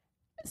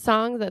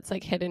songs that's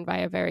like hidden by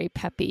a very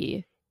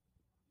peppy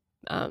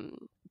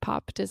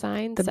pop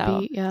design.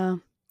 Beat,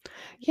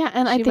 yeah,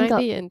 and she I think might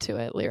be into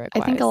it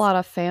lyric-wise. I think a lot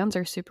of fans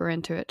are super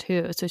into it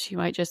too. So she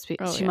might just be.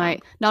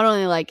 Might not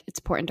only like it's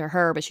important to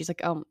her, but she's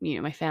like, oh,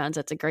 my fans.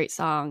 It's a great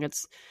song.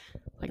 It's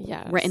like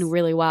written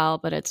really well,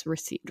 but it's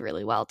received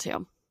really well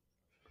too.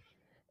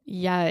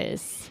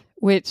 Yes,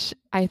 which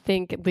I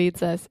think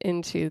leads us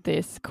into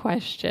this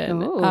question.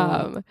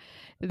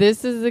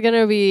 This is going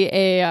to be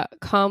a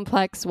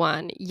complex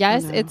one.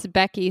 Yes, it's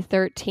Becky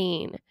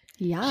 13.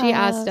 Yeah. She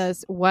asked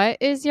us, what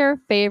is your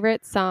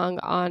favorite song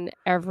on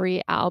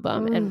every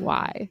album and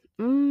why?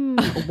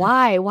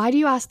 Why? Why do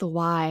you ask the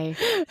why?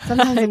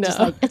 Sometimes I'm just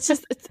like, it's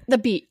the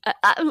beat.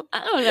 I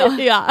don't know.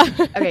 Yeah.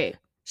 Okay,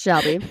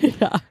 Shelby.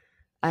 Yeah.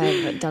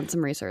 I've done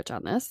some research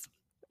on this.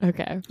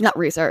 Okay. Not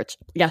research.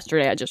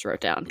 Yesterday I just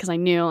wrote down because I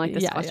knew like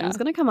this question was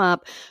going to come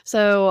up.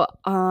 So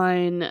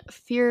on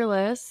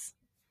Fearless,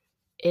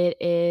 it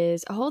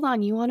is. Hold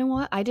on. You want to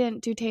what? I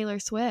didn't do Taylor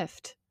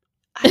Swift.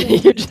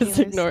 You just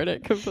ignored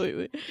it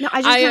completely. No,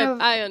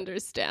 I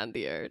understand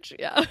the urge.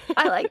 Yeah.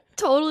 I like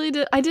totally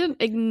did. I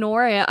didn't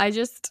ignore it. I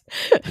just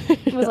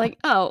was like,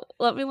 oh,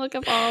 let me look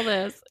up all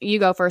this. You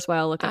go first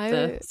while I look up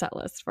the set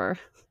list for.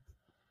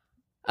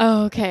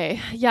 Okay.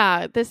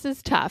 Yeah, this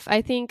is tough.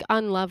 I think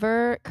on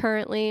Lover,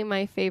 currently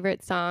my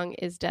favorite song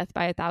is Death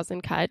by a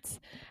Thousand Cuts.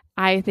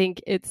 I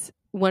think it's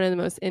one of the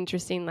most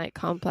interesting, like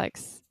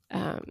complex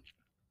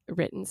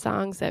written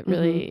songs that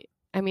really,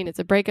 I mean, it's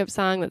a breakup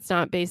song that's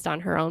not based on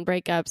her own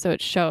breakup. So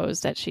it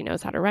shows that she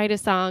knows how to write a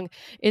song.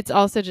 It's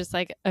also just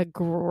like a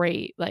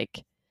great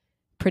like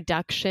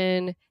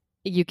production.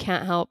 You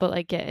can't help but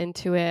like get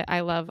into it. I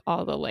love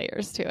all the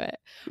layers to it.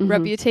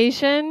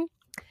 Reputation.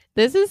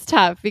 This is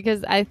tough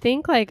because I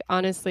think like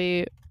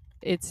honestly,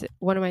 it's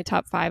one of my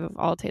top 5 of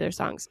all Taylor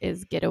songs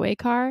is Getaway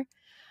Car.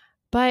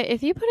 But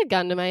if you put a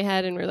gun to my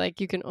head and we're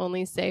like, you can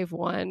only save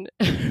one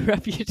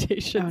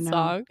Reputation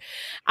song,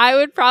 I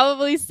would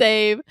probably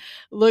save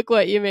Look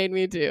What You Made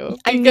Me Do.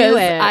 I knew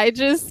it. I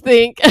just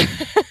think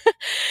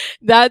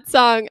that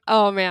song,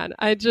 oh man,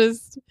 I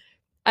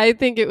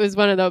think it was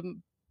one of the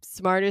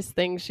smartest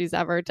things she's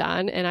ever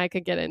done. And I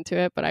could get into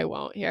it, but I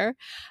won't here.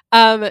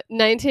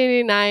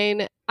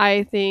 1989,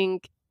 I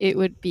think it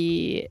would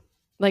be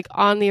like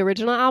on the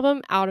original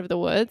album, Out of the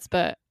Woods,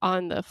 but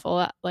on the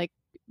full like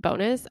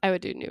bonus, I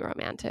would do New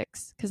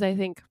Romantics because I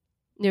think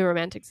New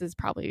Romantics is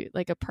probably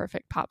like a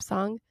perfect pop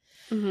song.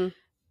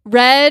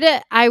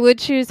 Red, I would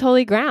choose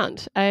Holy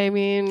Ground. I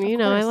mean, you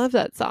know, I love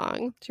that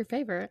song. It's your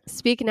favorite.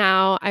 Speak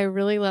Now, I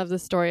really love The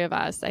Story of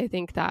Us. I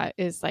think that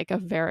is like a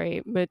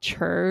very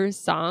mature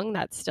song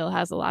that still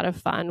has a lot of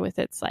fun with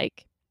its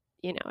like,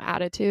 you know,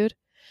 attitude.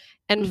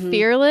 And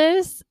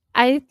Fearless,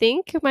 I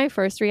think my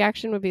first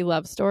reaction would be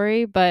Love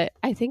Story, but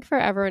I think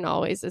Forever and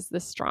Always is the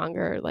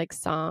stronger like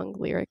song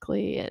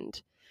lyrically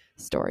and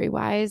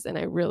story-wise. And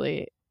I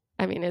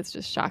mean, it's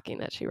just shocking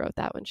that she wrote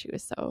that when she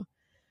was so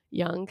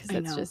young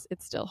because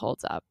it still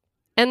holds up.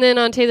 And then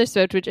on Taylor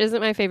Swift, which isn't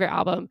my favorite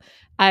album,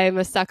 I'm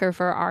a sucker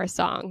for Our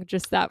Song.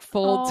 Just that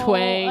full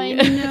twang.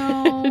 I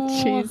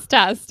know.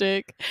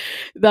 Cheese-tastic.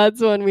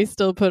 That's one we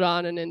still put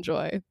on and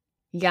enjoy.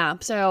 Yeah,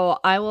 so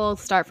I will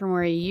start from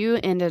where you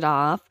ended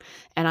off,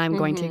 and I'm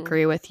going to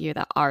agree with you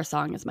that Our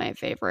Song is my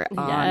favorite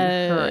on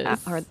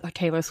her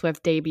Taylor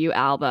Swift debut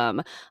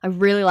album. I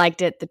really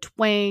liked it. The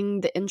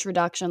twang, the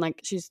introduction,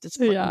 like she's this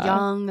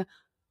young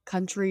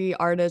country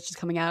artist just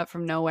coming out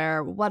from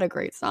nowhere. What a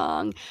great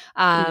song.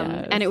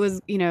 And it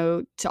was, you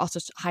know, to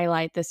also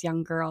highlight this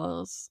young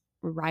girl's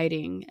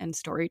writing and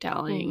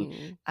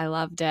storytelling. I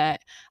loved it.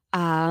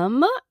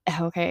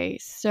 Okay,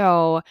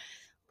 so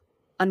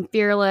on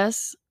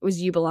Fearless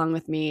was You Belong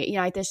With Me. You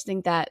know, I just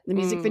think that the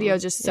music video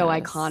is just so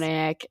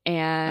iconic,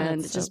 and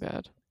it's just so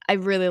good. I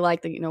really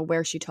like the, you know,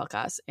 where she took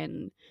us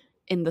in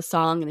the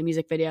song and the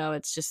music video.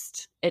 It's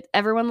just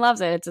everyone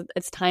loves it.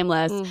 It's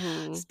timeless.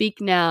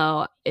 Speak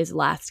Now is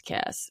Last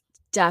Kiss,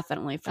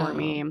 definitely for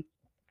me.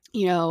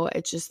 You know,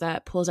 it's just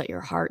that pulls at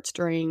your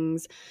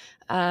heartstrings.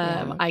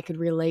 I could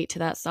relate to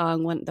that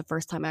song when the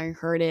first time I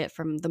heard it,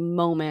 from the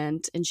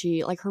moment, and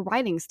she like her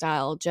writing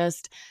style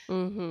just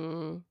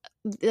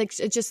like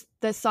it just,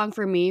 this song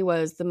for me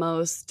was the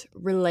most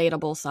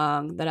relatable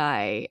song that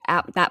I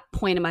at that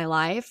point in my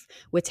life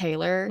with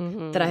Taylor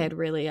that I had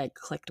really like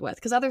clicked with,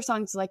 because other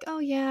songs like, oh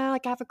yeah,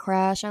 like I have a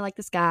crush, I like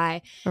this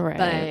guy,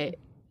 but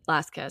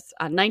Last Kiss,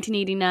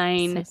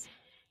 1989.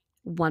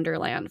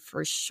 Wonderland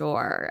for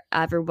sure.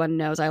 Everyone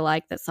knows I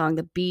like that song.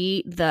 The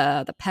beat,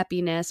 the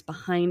peppiness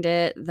behind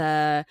it,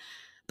 but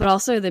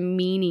also the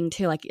meaning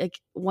too. Like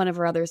one of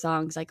her other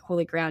songs, like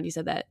Holy Ground, you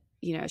said that,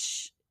 you know,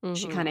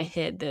 she kind of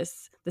hid the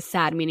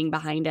sad meaning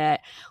behind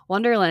it.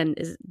 Wonderland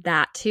is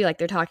that too. Like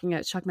they're talking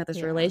about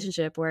this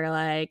relationship where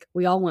like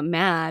we all went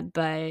mad,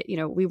 but you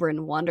know, we were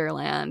in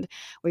Wonderland.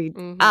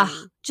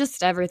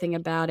 Just everything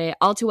about it.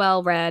 All Too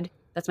Well, Red.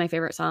 That's my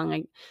favorite song.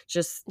 Like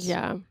just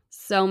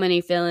so many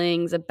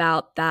feelings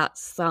about that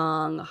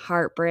song.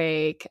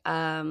 Heartbreak.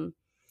 And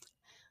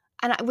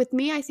with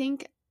me, I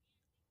think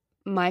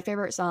my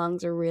favorite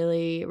songs are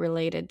really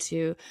related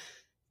to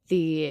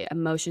the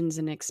emotions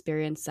and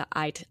experience that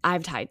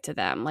I've tied to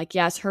them. Like,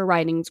 yes, her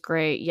writing's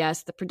great.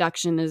 Yes, the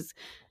production is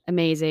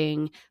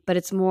amazing, but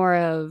it's more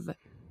of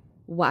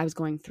what I was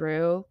going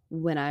through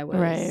when I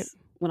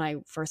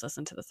first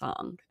listened to the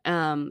song.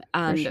 And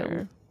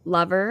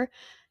Lover.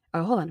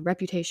 Oh, hold on.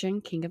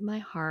 Reputation, King of My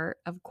Heart,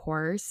 of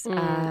course.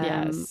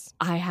 Yes.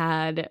 I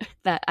had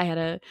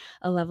a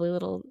lovely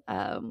little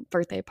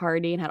birthday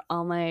party and had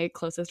all my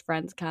closest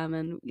friends come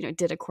and, you know,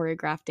 did a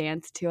choreographed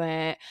dance to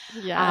it.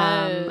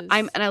 Yes.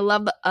 I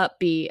love the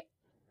upbeat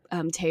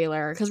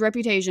Taylor, because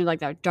Reputation is like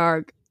that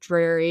dark,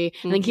 dreary,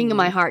 and then King of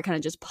My Heart kind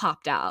of just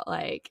popped out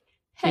like,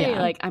 hey,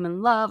 like I'm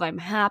in love, I'm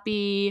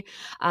happy.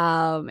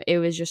 It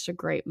was just a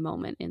great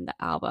moment in the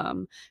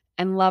album.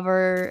 And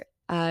Lover,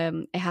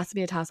 it has to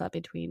be a toss-up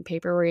between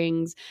Paper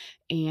Rings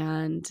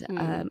and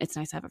It's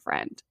Nice to Have a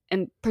Friend.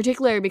 And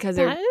particularly because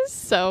that is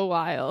so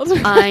wild.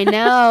 I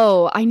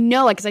know.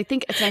 Like, because I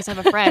think It's Nice to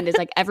Have a Friend is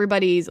like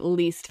everybody's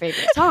least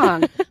favorite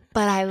song,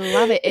 but I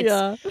love it.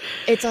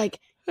 It's like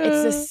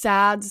It's this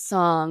sad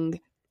song.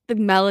 The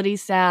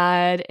melody's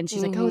sad, and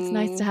she's like, "Oh, it's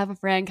nice to have a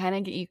friend."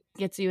 Kind of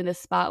gets you in this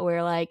spot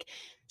where like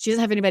she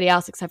doesn't have anybody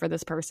else except for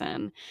this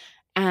person,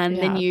 and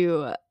then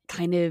you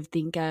kind of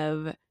think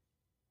of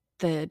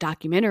the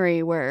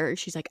documentary where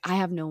she's like, "I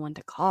have no one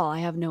to call. I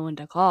have no one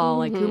to call.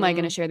 Like, who am I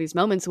going to share these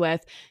moments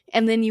with?"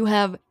 And then you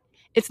have,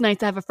 "It's nice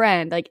to have a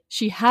friend." Like,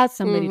 she has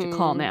somebody to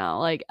call now.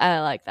 Like, I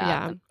like that.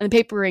 Yeah. And the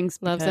paper rings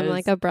Loves him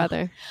like a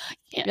brother.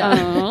 She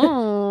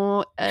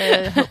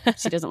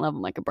doesn't love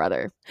him like a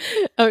brother.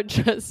 Oh,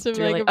 trust him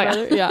like a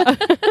brother. Yeah.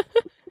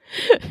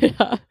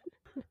 Yeah.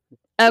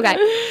 Okay.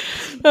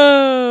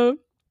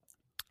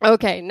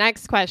 Okay,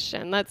 next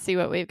question. Let's see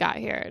what we've got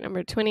here.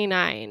 Number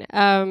 29.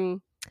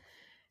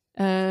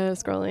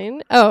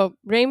 Scrolling. Oh,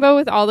 rainbow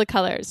with all the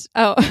colors.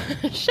 Oh,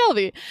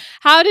 Shelby,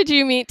 how did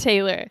you meet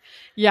Taylor?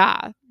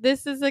 Yeah,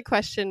 this is a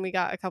question we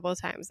got a couple of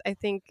times. I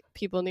think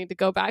people need to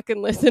go back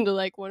and listen to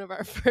like one of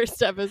our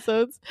first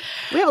episodes.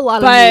 We have a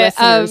lot of new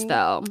listeners,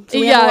 though. So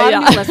we have a lot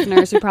of new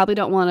listeners who probably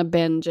don't want to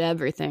binge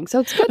everything. So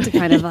it's good to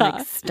kind of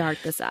like start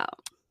this out.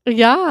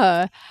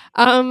 Yeah.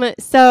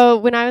 So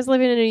when I was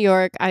living in New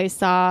York, I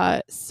saw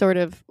sort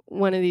of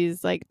one of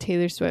these like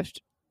Taylor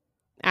Swift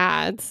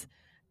ads.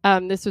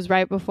 This was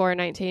right before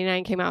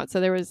 1989 came out. So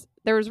there was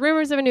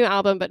rumors of a new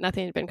album, but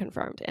nothing had been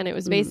confirmed. And it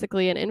was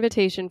basically an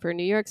invitation for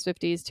New York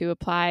Swifties to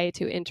apply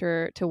to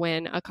enter to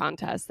win a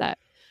contest that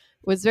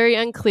was very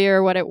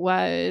unclear what it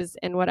was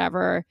and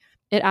whatever.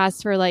 It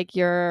asked for like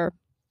your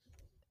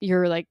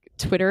like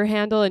Twitter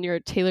handle and your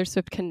Taylor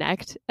Swift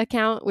Connect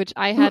account, which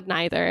I had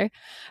neither.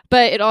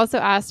 But it also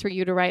asked for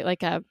you to write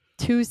like a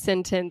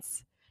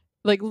 2-sentence,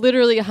 like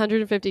literally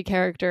 150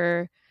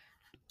 character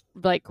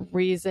like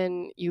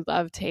reason you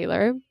love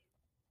Taylor.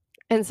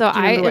 And so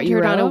I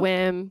entered on a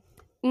whim.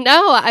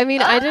 No, I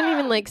mean, I didn't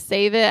even like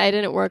save it. I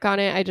didn't work on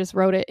it. I just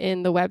wrote it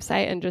in the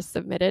website and just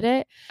submitted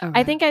it. Okay.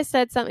 I think I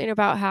said something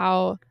about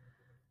how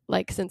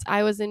like since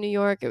I was in New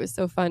York, it was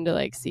so fun to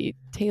like see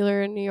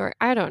Taylor in New York.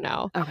 I don't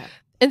know. Okay.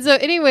 And so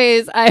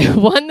anyways, I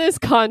won this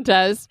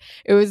contest.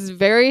 It was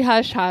very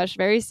hush hush,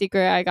 very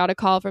secret. I got a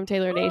call from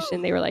Taylor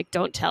Nation. They were like,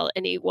 "Don't tell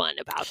anyone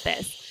about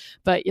this,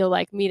 but you'll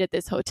like meet at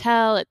this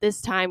hotel at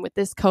this time with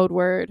this code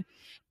word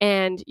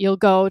and you'll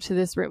go to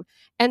this room."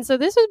 And so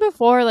this was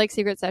before like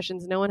secret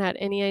sessions. No one had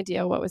any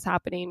idea what was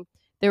happening.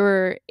 There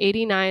were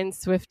 89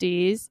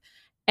 Swifties,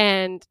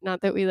 and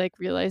not that we like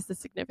realized the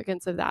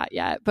significance of that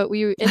yet, but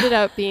we ended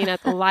up being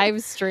at the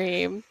live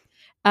stream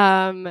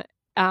on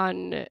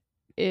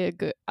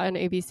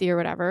ABC or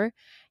whatever.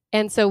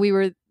 And so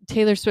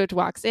Taylor Swift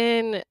walks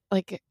in,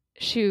 like,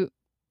 shoot,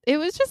 it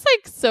was just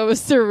like so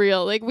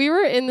surreal. Like we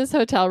were in this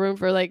hotel room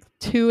for like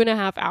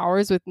 2.5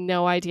 hours with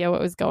no idea what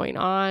was going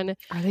on.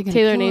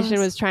 Taylor Nation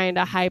was trying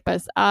to hype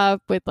us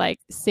up with like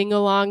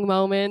sing-along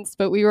moments,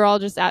 but we were all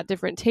just at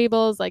different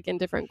tables, like in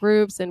different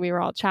groups, and we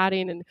were all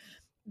chatting. And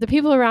the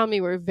people around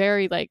me were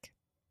very like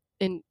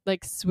in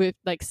like Swift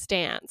like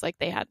stans. Like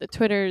they had the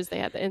Twitters, they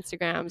had the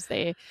Instagrams,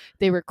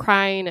 they were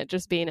crying at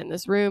just being in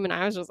this room, and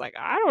I was just like,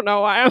 I don't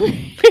know why I'm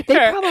here.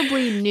 They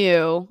probably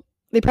knew.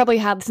 They probably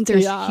had, since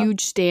there's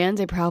huge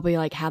stands, they probably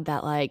like had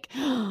that like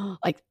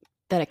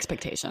that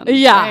expectation.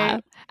 Yeah.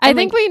 Right? I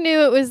think we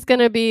knew it was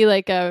gonna be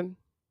like I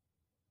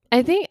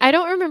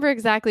don't remember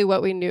exactly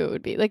what we knew it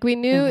would be. Like we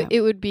knew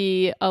it would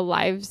be a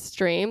live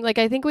stream. Like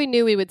I think we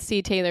knew we would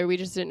see Taylor. We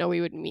just didn't know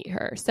we would meet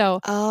her. So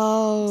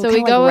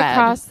we go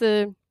across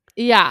the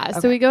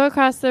so we go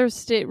across the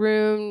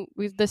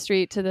the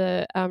street to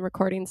the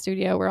recording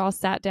studio. We're all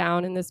sat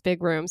down in this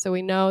big room, so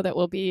we know that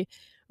we'll be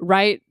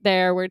right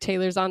there where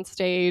Taylor's on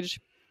stage.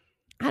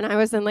 And I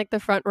was in like the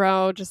front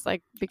row, just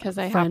like because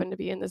I happened to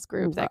be in this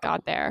group that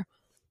got there.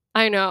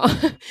 I know.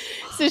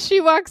 So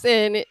she walks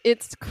in.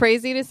 It's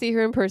crazy to see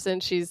her in person.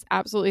 She's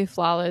absolutely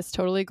flawless,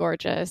 totally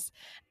gorgeous.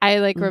 I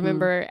like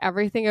remember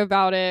everything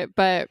about it.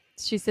 But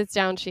she sits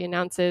down, she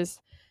announces,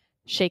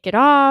 "Shake It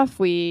Off."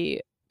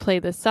 We play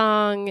the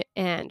song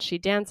and she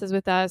dances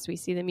with us. We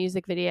see the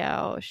music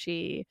video.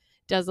 She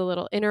does a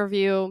little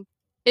interview.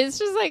 It's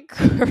just like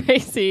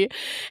crazy.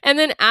 And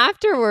then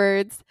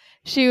afterwards,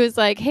 she was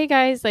like, "Hey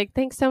guys, like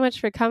thanks so much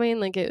for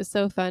coming. Like it was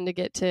so fun to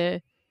get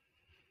to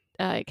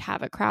like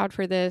have a crowd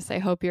for this. I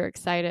hope you're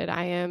excited.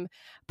 I am.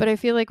 But I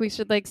feel like we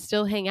should like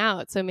still hang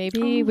out. So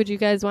maybe would you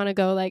guys want to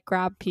go like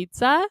grab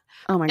pizza?"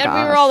 Oh my god. And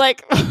we were all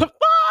like,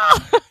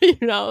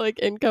 like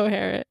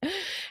incoherent.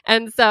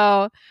 And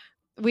so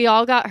we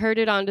all got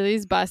herded onto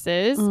these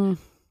buses.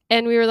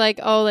 And we were like,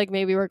 oh, like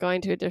maybe we're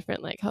going to a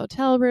different like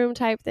hotel room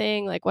type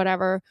thing, like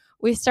whatever.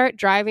 We start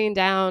driving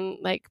down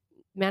like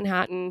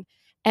Manhattan,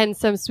 and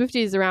some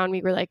Swifties around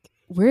me were like,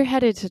 "We're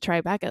headed to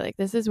Tribeca. Like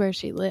this is where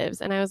she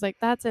lives." And I was like,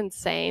 "That's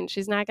insane.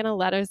 She's not going to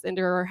let us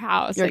into her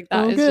house." You're like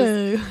that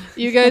is just,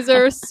 you guys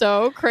are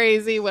so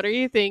crazy. What are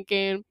you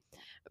thinking?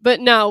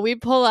 But no, we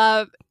pull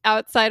up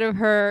outside of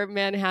her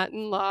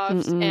Manhattan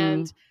loft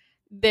and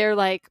they're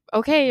like,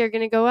 "Okay, you're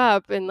going to go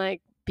up and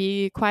like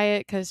be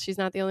quiet because she's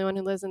not the only one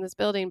who lives in this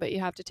building, but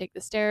you have to take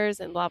the stairs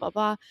and blah, blah,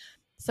 blah."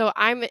 So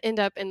I end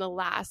up in the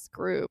last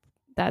group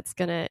that's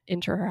going to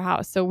enter her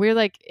house. So we're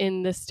like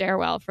in the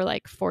stairwell for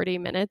like 40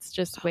 minutes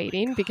just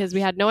waiting because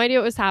we had no idea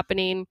what was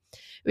happening.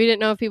 We didn't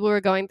know if people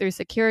were going through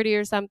security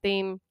or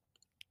something.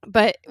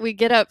 But we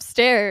get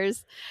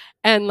upstairs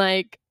and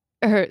like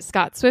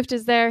Scott Swift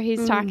is there.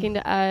 He's talking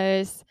to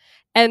us.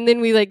 And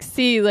then we like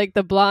see like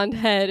the blonde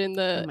head in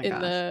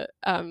the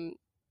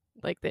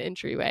like the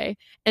entryway,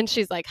 and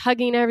she's like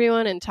hugging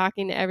everyone and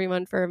talking to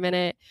everyone for a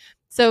minute.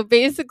 So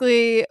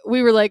basically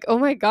we were like, oh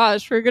my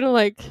gosh, we're gonna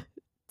like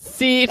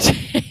see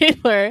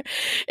Taylor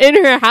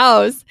in her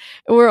house,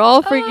 and we're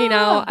all freaking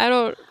out.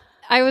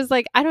 I was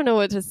like, I don't know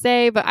what to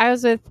say, but I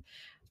was with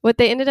what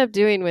they ended up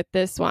doing with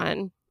this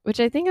one, which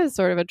I think is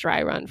sort of a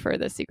dry run for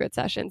the secret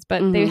sessions,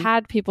 but they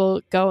had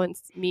people go and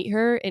meet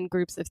her in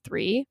groups of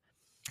 3,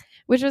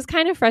 which was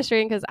kind of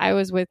frustrating because I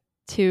was with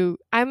 2.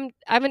 I'm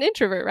an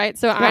introvert, right?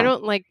 So I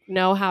don't like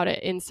know how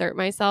to insert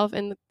myself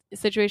in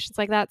situations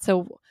like that.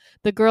 So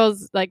the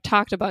girls like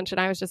talked a bunch,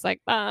 and I was just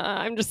like,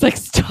 I'm just like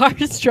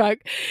starstruck.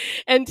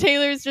 And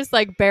Taylor's just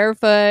like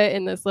barefoot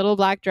in this little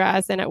black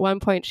dress, and at one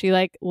point she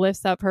like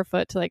lifts up her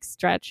foot to like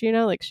stretch, you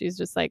know, like she's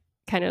just like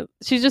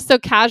she's just so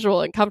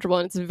casual and comfortable,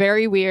 and it's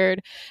very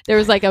weird. There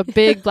was like a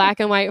big black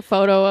and white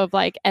photo of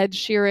like Ed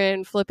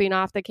Sheeran flipping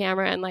off the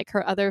camera and like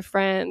her other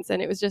friends,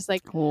 and it was just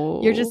like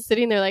you're just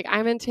sitting there like,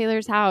 I'm in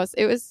Taylor's house.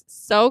 It was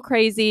so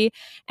crazy.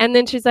 And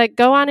then she's like,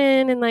 go on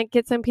in and like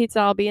get some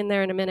pizza, I'll be in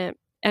there in a minute.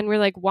 And we're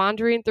like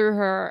wandering through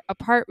her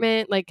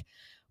apartment, like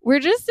we're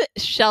just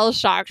shell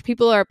shocked.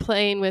 People are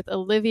playing with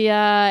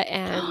Olivia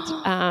and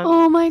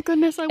oh my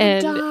goodness, I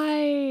would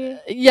die.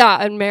 Yeah,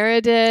 and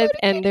Meredith,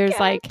 and there's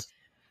like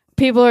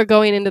people are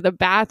going into the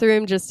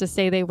bathroom just to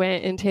say they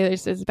went in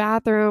Taylor's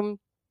bathroom.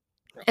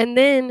 And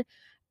then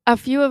a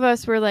few of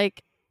us were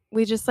like,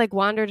 we just like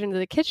wandered into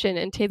the kitchen,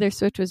 and Taylor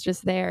Swift was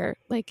just there,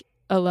 like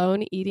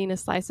alone, eating a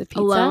slice of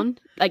pizza. Alone?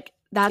 Like,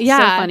 that's so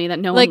funny that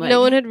no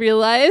one had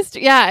realized.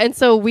 Yeah. And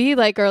so we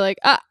like are like,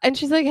 and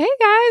she's like, hey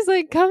guys,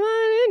 like, come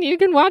on in. You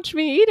can watch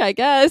me eat, I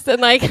guess.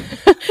 And like,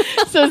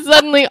 so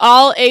suddenly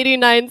all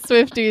 89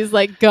 Swifties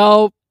like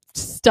go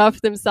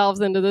stuff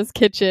themselves into this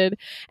kitchen,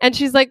 and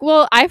she's like,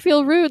 well, I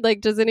feel rude, like,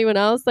 does anyone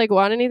else like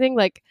want anything,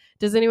 like,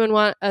 does anyone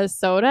want a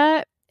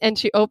soda? And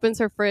she opens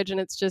her fridge,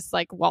 and it's just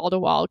like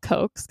wall-to-wall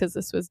Cokes, because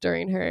this was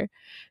during her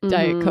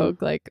Diet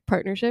Coke like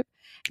partnership.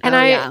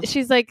 And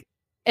she's like,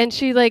 and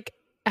she like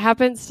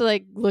happens to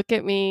like look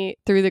at me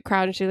through the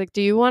crowd, and she's like,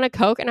 do you want a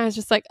Coke? And I was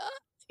just like,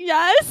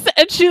 yes.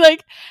 And she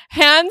like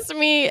hands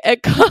me a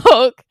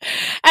Coke,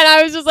 and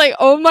I was just like,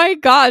 oh my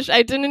gosh,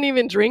 I didn't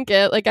even drink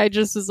it. Like, I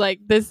just was like,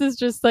 this is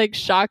just like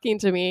shocking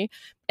to me.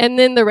 And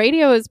then the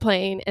radio is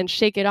playing, and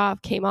Shake It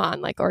Off came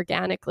on like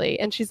organically,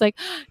 and she's like,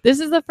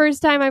 this is the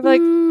first time I've like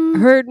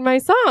heard my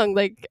song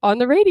like on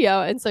the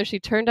radio. And so she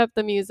turned up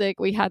the music.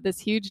 We had this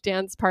huge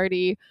dance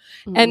party,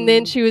 and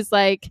then she was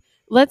like,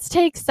 let's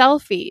take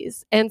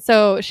selfies. And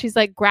so she's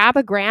like, grab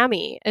a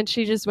Grammy. And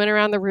she just went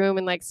around the room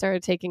and like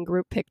started taking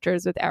group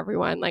pictures with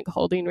everyone, like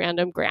holding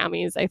random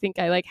Grammys. I think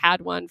I like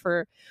had one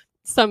for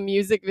some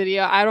music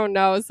video. I don't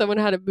know. Someone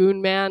had a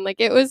Moon Man. Like,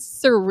 it was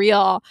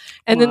surreal.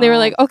 And then they were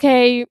like,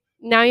 okay,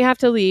 now you have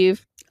to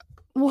leave.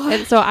 What?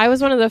 And so I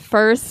was one of the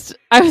first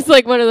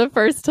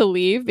to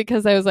leave,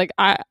 because I was like,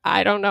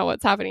 I don't know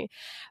what's happening.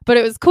 But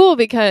it was cool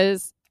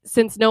because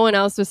since no one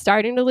else was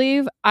starting to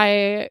leave,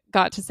 I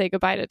got to say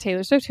goodbye to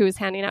Taylor Swift, who was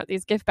handing out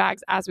these gift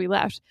bags as we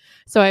left.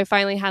 So I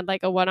finally had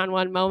like a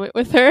one-on-one moment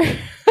with her.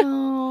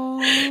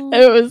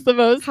 It was the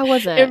most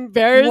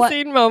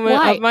embarrassing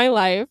moment of my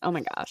life. Oh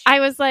my gosh. I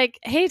was like,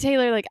 hey,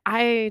 Taylor, like,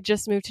 I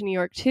just moved to New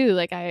York too.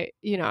 Like, I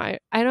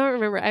don't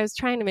remember. I was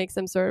trying to make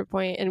some sort of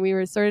point, and we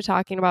were sort of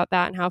talking about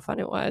that and how fun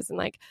it was, and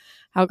like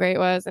how great it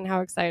was, and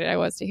how excited I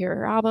was to hear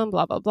her album,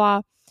 blah, blah,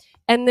 blah.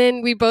 And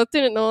then we both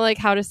didn't know like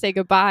how to say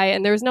goodbye,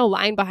 and there was no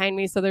line behind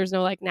me, so there's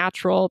no like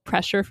natural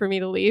pressure for me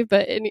to leave.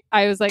 But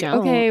I was like,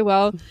 okay,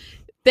 well,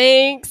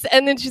 thanks.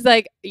 And then she's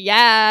like,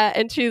 yeah,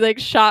 and she like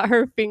shot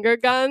her finger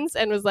guns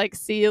and was like,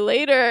 see you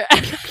later.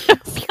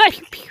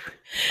 It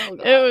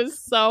was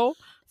so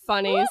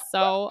funny,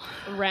 so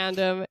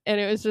random, and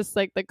it was just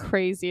like the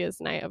craziest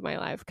night of my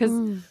life,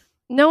 because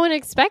no one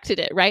expected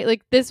it, right?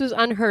 Like, this was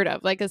unheard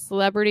of, like a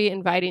celebrity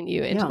inviting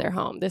you into their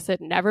home. This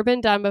had never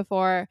been done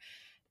before.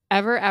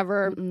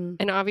 Ever.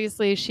 And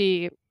obviously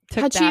she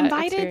took Had she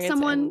invited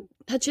someone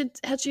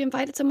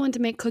to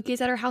make cookies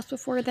at her house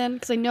before then?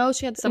 Because I know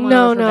she had someone.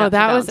 No,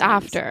 that was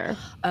after.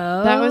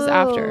 That was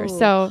after.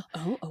 So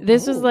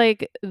this was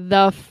like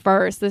the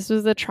first. This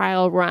was the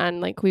trial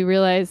run. Like, we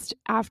realized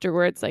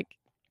afterwards, like,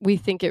 we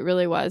think it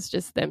really was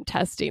just them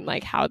testing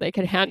like how they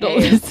could handle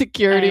the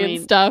security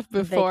and stuff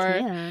before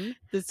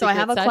the So I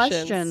have a sessions.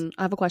 question.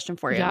 I have a question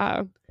for you.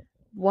 Yeah.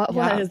 What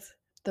was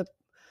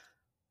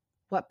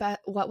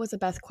the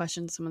best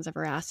question someone's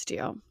ever asked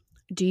you?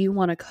 Do you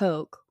want a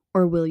Coke,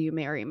 or will you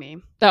marry me?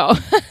 Oh.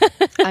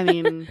 I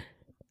mean,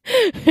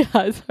 yeah,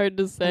 it's hard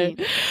to say.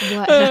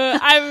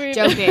 I mean,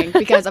 joking,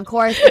 because of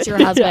course it's your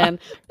husband.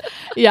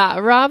 Yeah,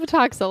 Rob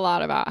talks a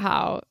lot about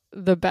how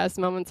the best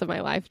moments of my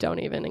life don't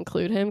even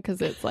include him,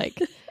 because it's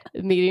like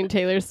meeting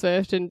Taylor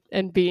Swift and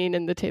being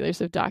in the Taylor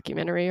Swift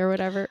documentary or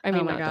whatever. I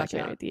mean, my not gosh,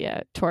 documentary,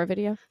 the tour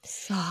video.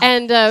 Sucks.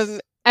 And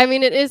I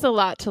mean, it is a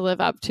lot to live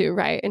up to,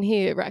 right? And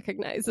he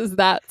recognizes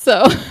that.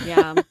 So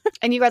yeah.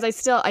 And you guys,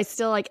 I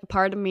still like,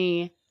 part of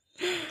me,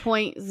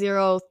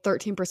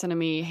 0.013% of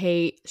me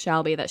hate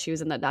Shelby that she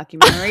was in that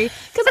documentary,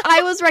 because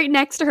I was right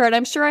next to her, and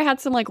I'm sure I had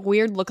some like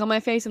weird look on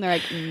my face, and they're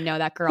like, no,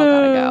 that girl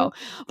gotta go.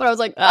 But I was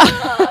like,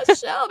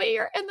 Shelby,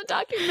 you're in the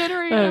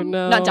documentary. Oh,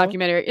 no. Not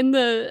documentary, in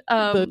the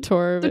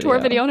tour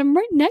video, and I'm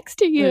right next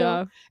to you.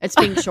 Yeah. It's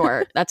being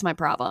short. That's my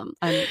problem.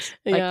 I'm like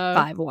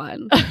Yeah.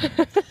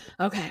 5'1".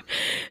 Okay.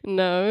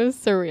 No, it was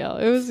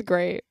surreal. It was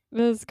great. It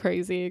was a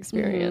crazy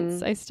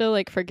experience. I still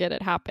like forget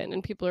it happened,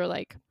 and people are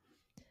like,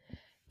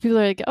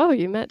 oh,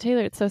 you met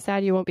Taylor, it's so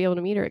sad you won't be able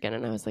to meet her again.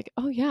 And I was like,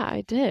 oh yeah, I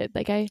did.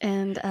 Like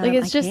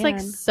it's just like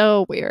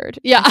so weird.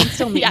 Yeah, I can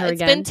still meet her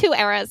it's again. been 2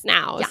 eras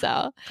now, Yeah.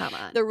 so Come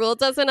on. the rule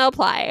doesn't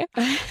apply.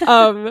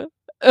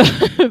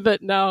 But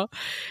no,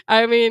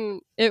 I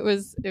mean, it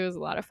was a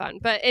lot of fun.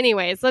 But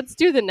anyways, let's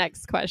do the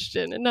next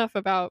question. Enough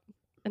about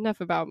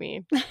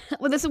me.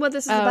 Well, this is what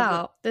this is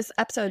about. This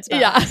episode's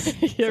about. Yeah,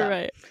 us, you're so.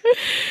 right.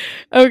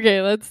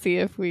 Okay, let's see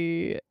if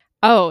we.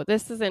 Oh,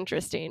 this is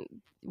interesting.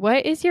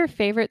 What is your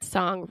favorite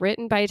song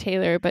written by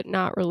Taylor but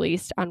not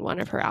released on one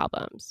of her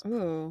albums?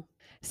 Ooh.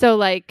 So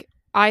like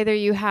either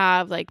you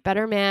have like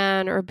Better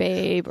Man or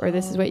Babe or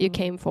This Is What You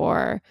Came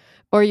For,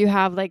 or you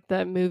have like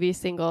the movie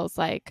singles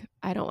like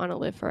I Don't Want to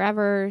Live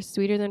Forever,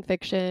 Sweeter Than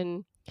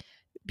Fiction,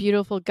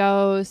 Beautiful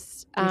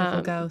Ghost,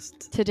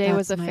 Today That's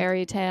Was a my-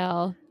 Fairy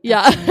Tale.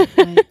 That's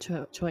my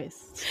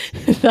choice.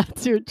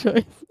 That's your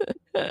choice.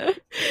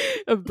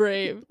 A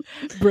brave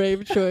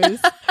choice.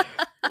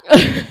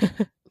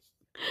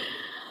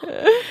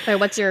 Wait,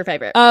 what's your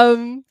favorite?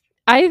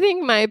 I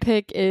think my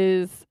pick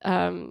is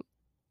out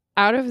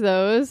of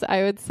those,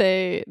 I would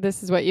say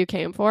This Is What You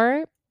Came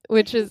For,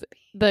 which is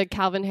the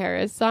Calvin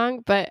Harris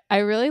song, but I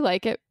really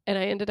like it, and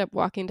I ended up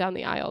walking down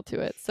the aisle to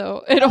it,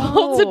 so it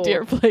holds a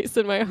dear place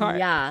in my heart.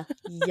 Yeah.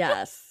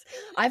 Yes.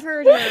 I've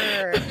heard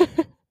her.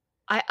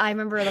 I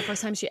remember the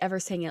first time she ever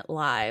sang it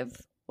live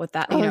with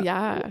that.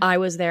 Yeah. I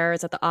was there.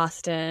 It's at the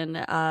Austin,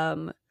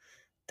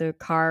 the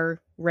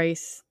car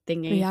race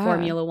thingy, Yeah.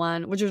 Formula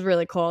One, which was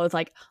really cool. It's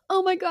like,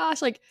 oh my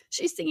gosh, like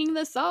she's singing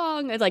this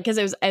song. It's like, because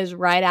it was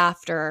right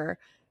after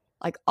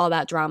like all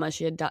that drama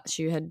she had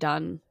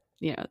done,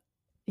 you know,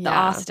 the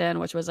Austin,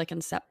 which was like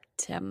in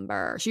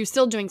September. She was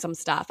still doing some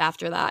stuff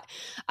after that,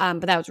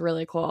 but that was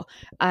really cool.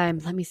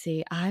 Let me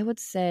see. I would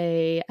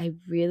say I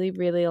really,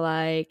 really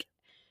like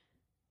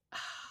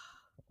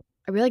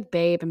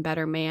Babe and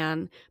Better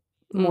Man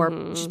more,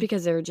 just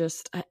because they're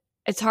just.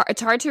 It's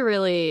hard to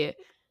really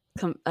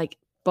like.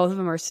 Both of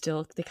them are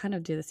still. They kind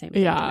of do the same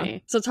thing to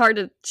me, so it's hard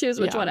to choose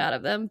which one out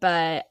of them.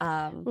 But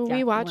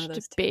we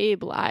watched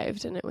Babe live,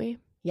 didn't we?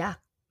 Yeah,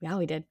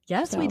 we did.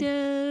 Yes, we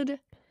did.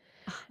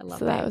 I love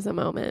that was a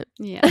moment.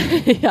 Yeah.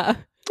 Yeah.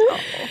 Oh.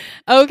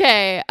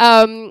 Okay.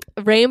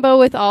 Rainbow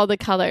with All the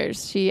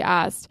Colors. She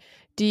asked,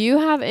 do you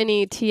have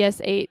any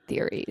TS8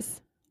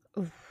 theories?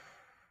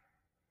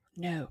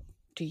 No.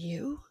 Do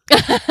you?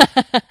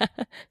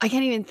 I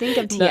can't even think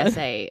of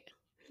TS8.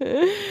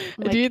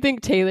 Do you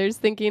think Taylor's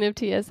thinking of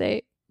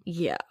TS8?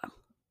 Yeah.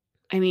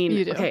 I mean,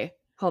 You do. Okay,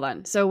 hold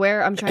on. So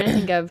I'm trying to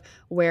think of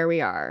where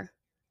we are.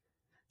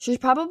 She's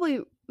probably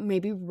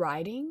maybe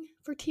writing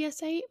for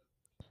TS8.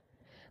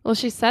 Well,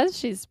 she says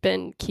she's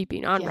been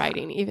keeping on Yeah.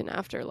 writing even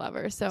after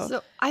Lover.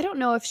 So I don't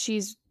know if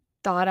she's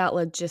thought out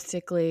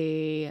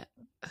logistically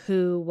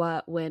who,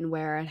 what, when,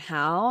 where, and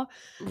how.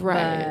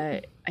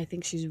 right. But I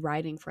think she's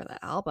writing for the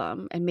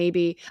album. And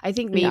maybe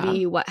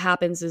what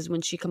happens is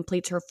when she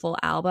completes her full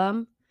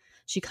album,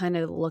 she kind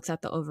of looks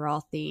at the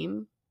overall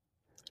theme.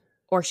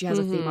 Or she has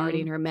a theme already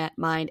in her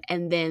mind,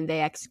 and then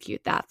they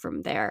execute that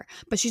from there.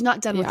 But she's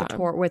not done with the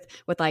tour with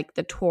like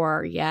the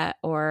tour yet,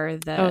 or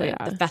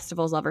the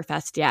festivals,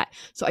 Loverfest yet.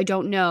 So I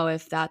don't know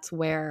if that's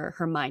where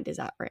her mind is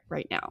at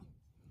right now.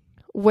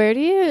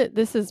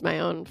 This is my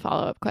own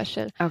follow-up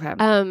question. Okay.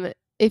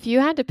 If you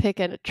had to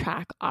pick a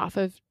track off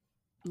of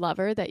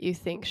Lover that you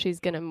think she's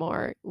going to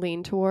more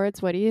lean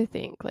towards, what do you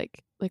think?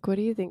 Like what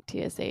do you think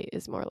TS8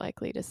 is more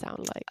likely to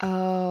sound like?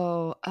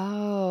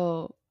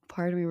 Oh.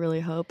 Part of me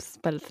really hopes,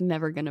 but it's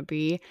never going to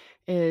be,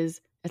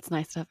 is It's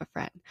Nice to Have a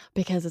Friend,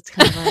 because it's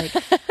kind of like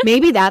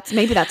maybe that's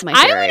my theory.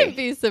 I wouldn't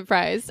be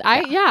surprised.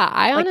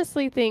 I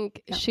honestly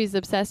think she's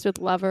obsessed with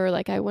Lover.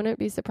 Like, I wouldn't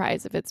be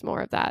surprised if it's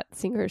more of that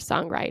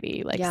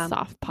singer-songwriting, like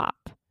soft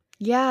pop.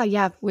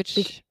 Yeah.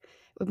 Which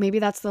maybe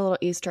that's the little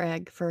Easter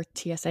egg for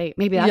TS8.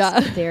 Maybe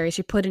that's the theory.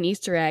 She put an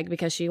Easter egg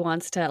because she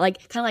wants to,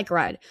 like, kind of like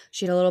Red.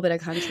 She had a little bit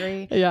of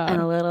country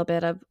and a little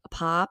bit of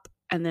pop,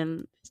 and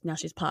then now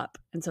she's pop.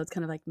 And so it's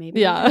kind of like maybe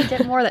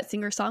get more of that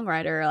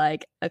singer-songwriter,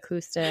 like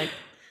acoustic,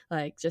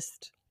 like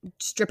just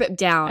strip it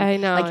down. I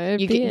know. Like,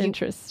 it'd be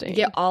interesting. You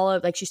get all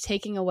of, like, she's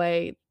taking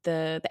away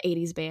the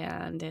 80s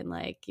band and,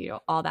 like, you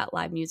know, all that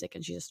live music,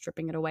 and she's just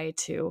stripping it away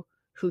to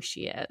who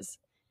she is.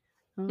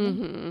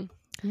 Mm-hmm.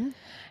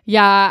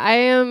 Yeah, I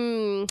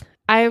am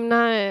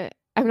not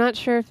I'm not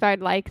sure if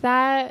I'd like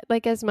that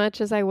like as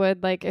much as I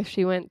would like if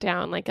she went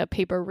down like a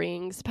Paper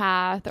Rings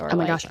path or Oh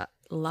my like gosh, I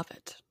love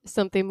it.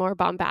 something more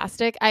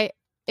bombastic.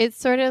 It's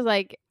sort of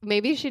like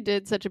maybe she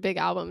did such a big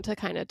album to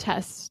kind of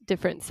test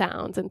different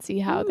sounds and see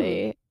how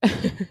they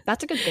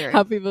That's a good theory.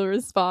 how people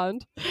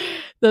respond.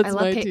 That's I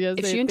love my TSA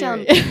if she went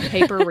down theory.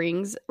 Paper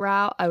Rings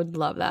route, I would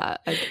love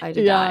that. I'd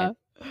die. Yeah,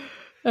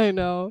 I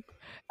know.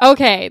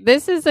 Okay,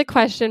 this is a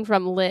question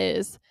from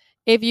Liz.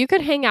 If you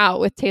could hang out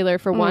with Taylor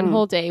for one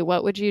whole day,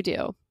 what would you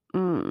do?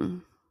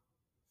 You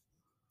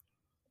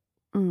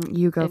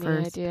go Any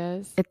first.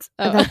 ideas?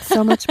 That's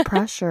so much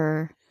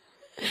pressure.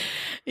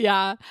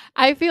 Yeah,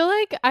 I feel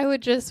like I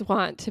would just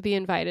want to be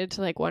invited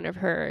to like one of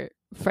her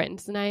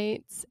friends'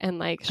 nights and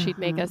like she'd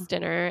make us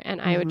dinner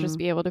and I would just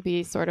be able to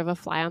be sort of a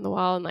fly on the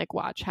wall and like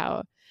watch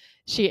how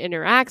she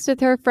interacts with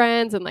her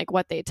friends and like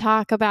what they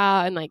talk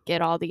about and like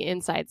get all the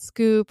inside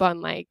scoop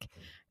on like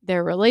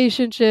their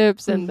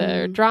relationships and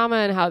their drama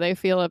and how they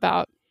feel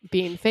about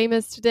being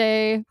famous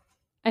today.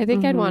 I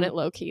think I'd want it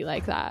low key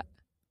like that.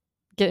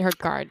 Get her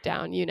guard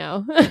down, you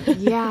know?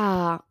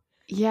 Yeah,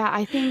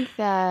 I think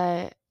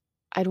that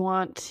I'd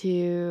want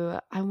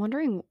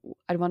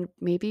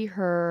maybe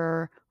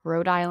her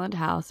Rhode Island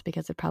house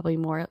because it's probably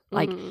more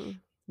like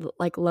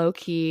low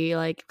key,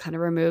 like kind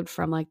of removed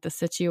from like the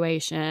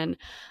situation.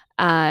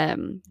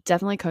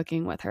 Definitely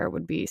cooking with her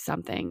would be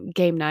something.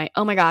 Game night.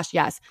 Oh my gosh,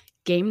 yes.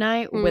 Game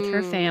night with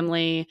her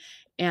family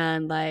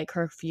and like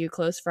her few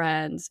close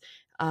friends.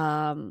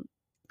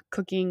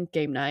 Cooking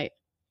game night.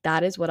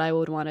 That is what I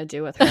would want to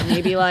do with her.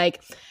 Maybe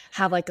like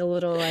have like a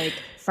little like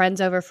friends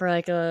over for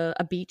like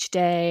a beach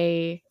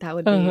day. That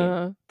would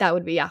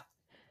be yeah.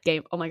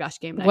 Game. Oh my gosh,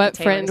 game night. What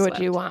friend would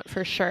you want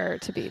for sure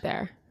to be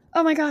there?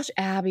 Oh my gosh,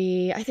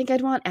 Abby. I think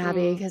I'd want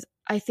Abby because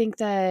I think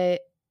that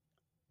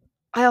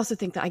I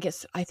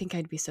think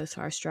I'd be so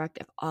starstruck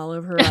if all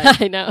of her like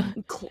I know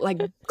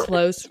like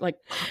close like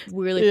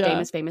really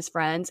famous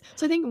friends.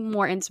 So I think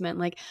more intimate.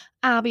 Like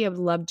Abby, I would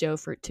love Joe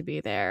Fruit to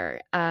be there.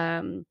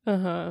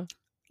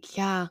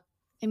 Yeah,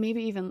 and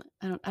maybe even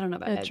I don't know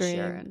about Ed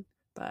Sheeran,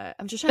 but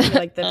I'm just trying to be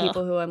like the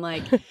people who I'm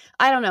like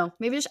I don't know.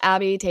 Maybe just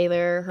Abby,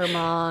 Taylor, her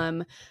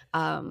mom,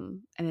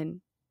 and then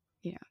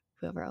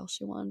whoever else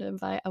she wanted to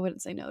invite. I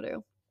wouldn't say no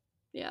to.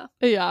 Yeah.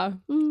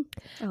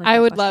 I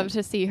would love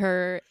to see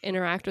her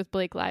interact with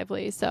Blake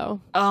Lively.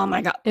 So, oh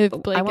my god, if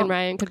Blake and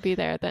Ryan could be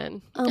there,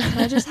 then can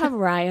I just have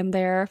Ryan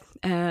there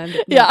and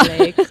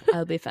Blake?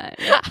 I'll be fine.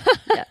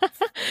 Yes.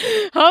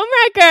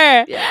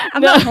 Homewrecker. Yeah,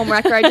 I'm not a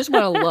homewrecker. I just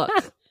want to look.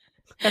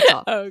 That's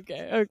all.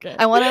 Okay.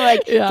 I want to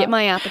like get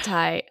my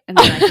appetite and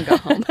then I can go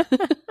home.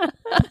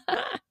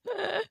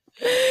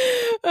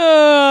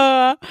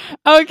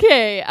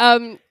 Okay.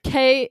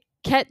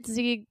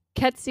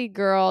 Ketsy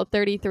Girl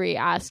 33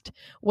 asked,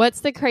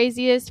 "What's the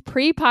craziest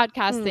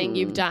pre-podcast thing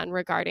you've done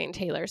regarding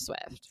Taylor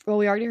Swift?" Well,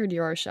 we already heard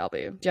yours,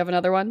 Shelby. Do you have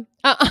another one?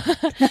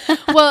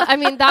 Well, I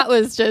mean, that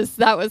was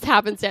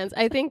happenstance.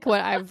 I think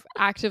what I've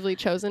actively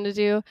chosen to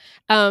do,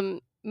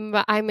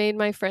 I made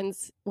my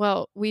friends.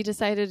 Well, we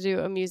decided to do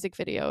a music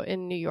video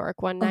in New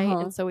York one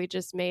night, and so we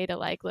just made a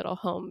like little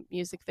home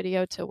music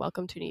video to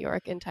 "Welcome to New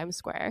York" in Times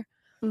Square.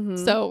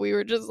 So we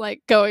were just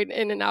like going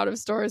in and out of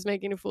stores,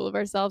 making a fool of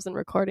ourselves, and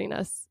recording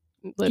us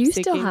lip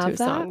syncing to a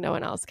song no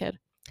one else could.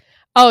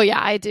 Oh yeah,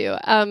 I do.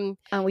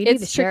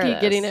 It's tricky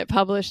getting it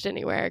published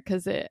anywhere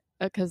because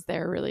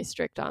they're really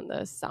strict on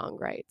the song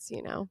rights.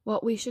 Well,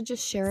 we should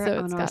just share it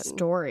on our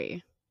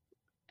story.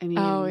 I mean,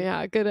 oh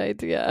yeah, good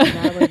idea.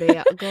 That would be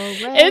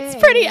great. It's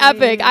pretty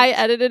epic. I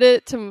edited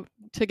it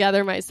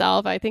together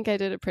myself. I think I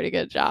did a pretty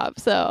good job.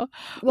 So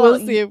we'll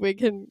see if we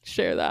can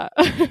share that.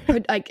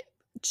 Like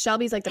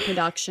Shelby's like the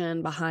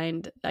production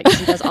behind, like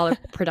she does all the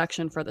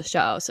production for the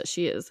show, so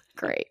she is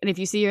great. And if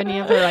you see any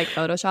of her like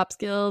Photoshop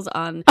skills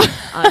on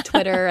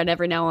Twitter and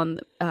every now on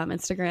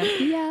Instagram,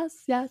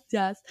 yes. Yeah.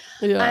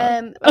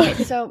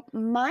 Okay, so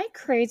my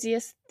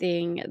craziest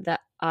thing that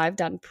I've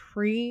done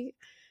pre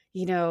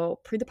the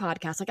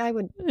podcast, like I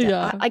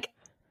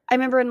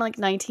remember in like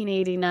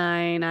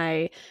 1989,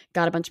 I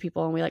got a bunch of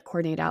people and we like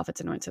coordinated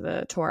outfits and went to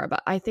the tour.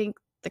 But I think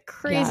the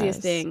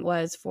craziest thing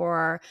was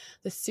for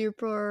the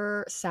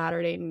Super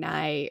Saturday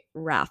Night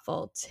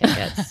raffle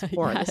tickets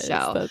for the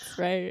show. That's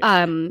right.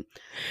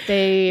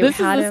 This is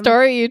the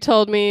story you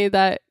told me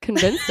that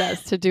convinced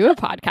us to do a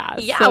podcast.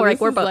 Yeah, so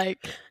we're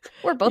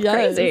both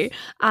crazy.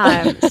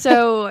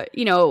 So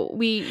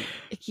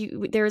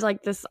there was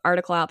like this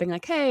article out being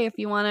like, hey, if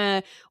you want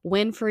to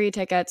win free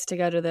tickets to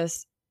go to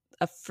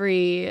a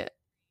free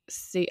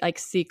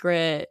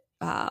secret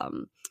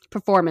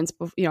performance,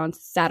 on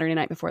Saturday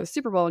night before the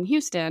Super Bowl in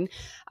Houston,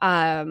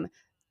 there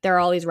are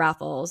all these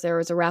raffles. There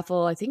was a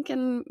raffle, I think,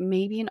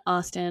 maybe in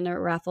Austin, a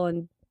raffle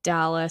in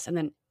Dallas, and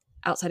then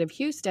outside of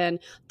Houston,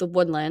 the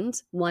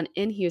Woodlands, one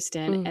in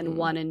Houston and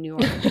one in New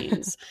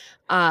Orleans.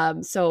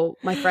 So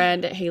my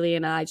friend Haley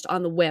and I, just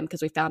on the whim,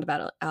 because we found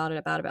out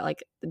about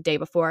like the day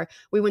before,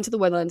 we went to the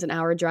Woodlands, an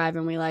hour drive,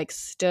 and we like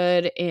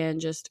stood in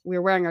we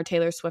were wearing our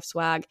Taylor Swift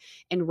swag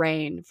in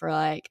rain for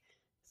like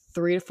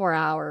 3 to 4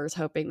 hours,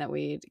 hoping that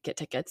we'd get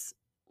tickets.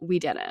 we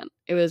didn't.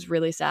 It was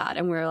really sad.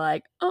 And we were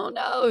like, oh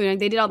no, you know,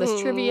 they did all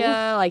this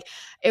trivia. Like,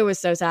 it was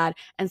so sad.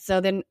 And so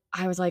then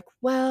I was like,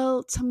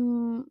 well,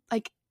 tomorrow,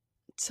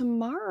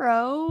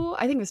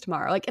 I think it was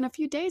tomorrow, like in a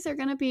few days, they're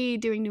going to be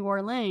doing New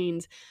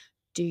Orleans.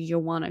 Do you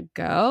want to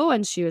go?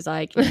 And she was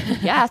like,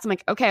 yes. I'm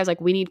like, okay. I was like,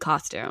 we need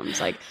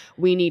costumes. Like,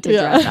 we need to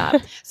dress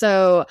up.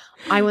 So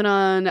I went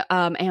on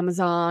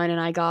Amazon and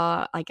I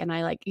got like, and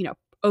I like, you know,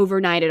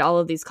 overnighted all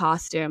of these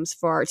costumes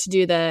to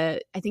do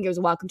I think it was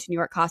a Welcome to New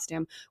York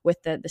costume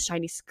with the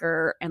shiny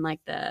skirt and like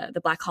the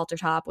black halter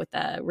top with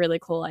the really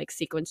cool like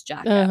sequins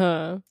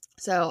jacket.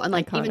 So, and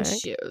like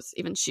iconic.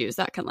 even shoes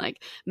that can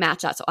like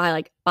match that. So I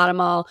like bought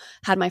them all,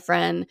 had my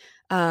friend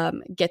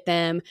get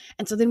them.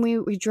 And so then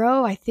we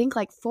drove, I think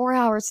like 4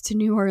 hours to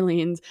New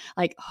Orleans,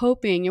 like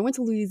hoping, went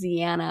to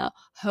Louisiana,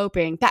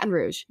 hoping, Baton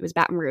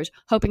Rouge,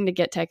 hoping to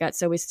get tickets.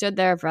 So we stood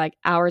there for like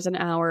hours and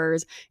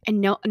hours,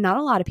 and not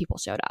a lot of people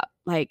showed up.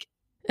 Like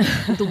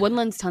the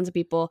Woodlands, tons of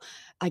people.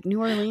 Like New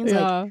Orleans,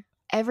 like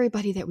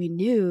everybody that we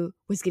knew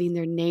was getting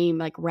their name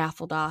like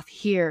raffled off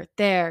here,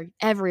 there,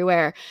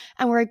 everywhere.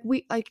 And we're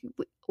like,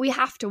 we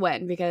have to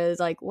win, because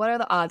like, what are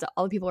the odds that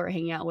all the people we're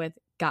hanging out with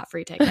got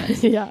free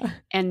tickets?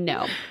 And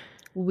no,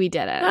 we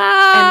didn't.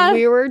 And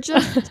we were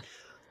just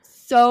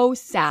so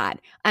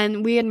sad.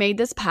 And we had made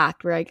this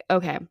pact. We're like,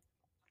 okay,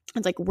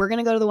 it's like, we're going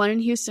to go to the one in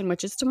Houston,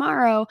 which is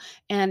tomorrow.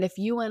 And if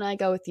you win, I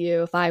go with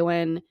you. If I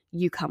win,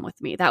 you come with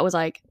me. That was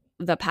like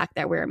the pact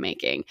that we were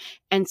making.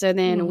 And so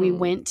then we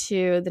went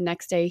to the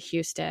next day,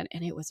 Houston,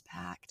 and it was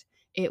packed.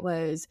 It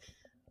was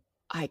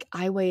like,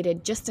 I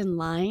waited just in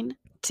line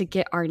to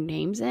get our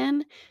names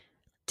in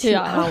 2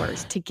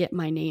 hours to get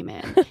my name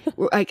in.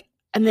 Like,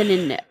 and then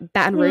in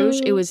Baton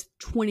Rouge, it was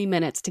 20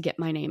 minutes to get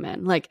my name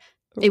in. Like,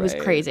 it was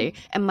crazy.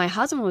 And my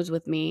husband was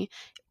with me,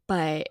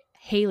 but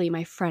Haley,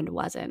 my friend,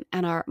 wasn't.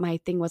 And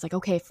my thing was like,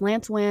 okay, if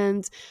Lance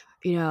wins,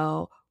 you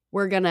know,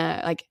 we're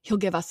gonna like, he'll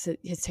give us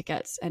his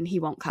tickets and he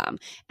won't come.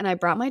 And I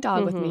brought my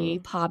dog with me,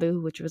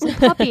 Pabu, which was a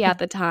puppy at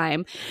the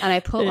time. And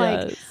I put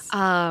like,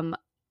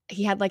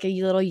 he had like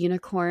a little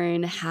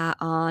unicorn hat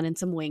on and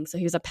some wings. So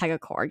he was a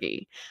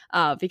Pegacorgi,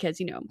 because,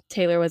 you know,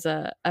 Taylor was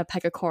a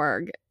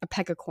Pegacorn,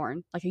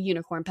 like a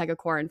unicorn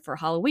Pegacorn for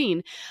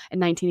Halloween in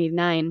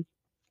 1989.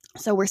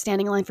 So we're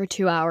standing in line for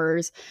 2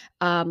 hours.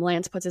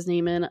 Lance puts his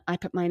name in. I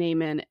put my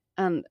name in.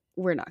 And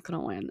we're not going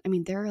to win. I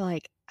mean, there are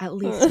like at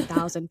least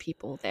 1,000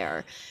 people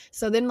there.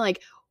 So then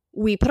like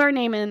we put our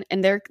name in,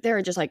 and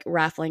they're just like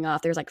raffling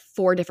off. There's like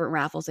 4 different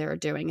raffles they were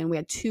doing, and we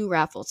had 2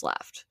 raffles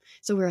left.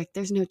 So we're like,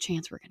 there's no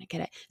chance we're going to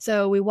get it.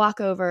 So we walk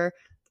over,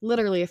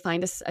 literally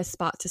find a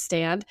spot to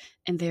stand,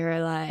 and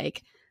they're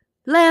like,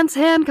 Lance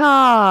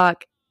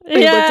Hancock. And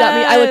he looked at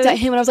me. I looked at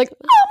him, and I was like,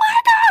 oh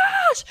my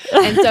gosh.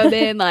 And so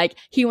then like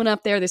he went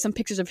up there. There's some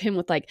pictures of him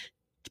with like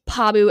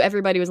Pabu.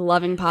 Everybody was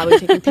loving Pabu,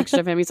 taking pictures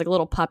of him. He's like a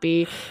little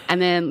puppy. And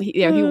then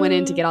he went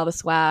in to get all the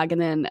swag. And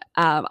then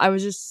I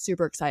was just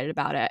super excited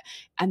about it.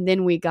 And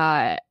then we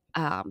got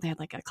they had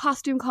like a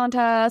costume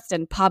contest,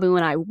 and Pabu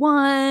and I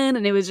won,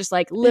 and it was just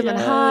like living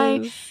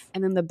high.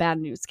 And then the bad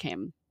news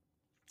came.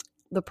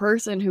 The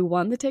person who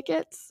won the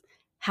tickets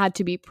had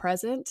to be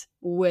present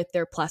with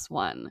their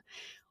 +1,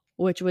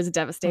 which was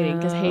devastating,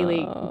 because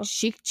Haley,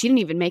 she didn't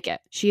even make it.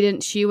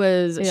 She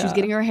was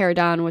getting her hair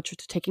done, which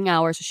was taking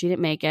hours, so she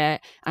didn't make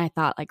it. And I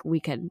thought like we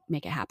could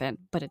make it happen,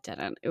 but it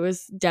didn't. It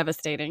was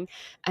devastating.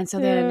 And so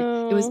then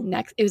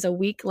it was a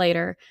week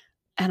later,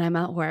 and I'm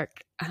at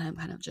work, and I'm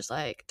kind of just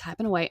like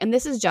typing away. And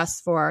this is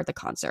just for the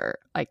concert.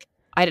 Like,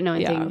 I didn't know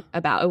anything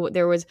about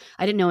it.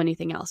 I didn't know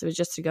anything else. It was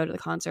just to go to the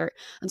concert.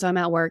 And so I'm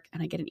at work,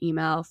 and I get an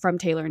email from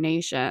Taylor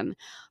Nation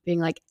being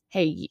like,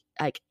 hey,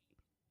 like,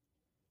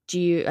 do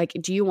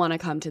you want to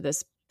come to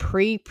this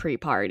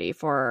pre-party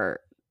for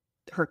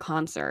her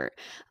concert?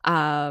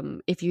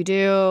 If you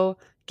do,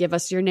 give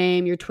us your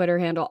name, your Twitter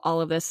handle,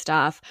 all of this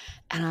stuff.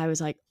 And I was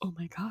like, oh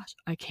my gosh,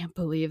 I can't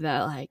believe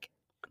that. Like,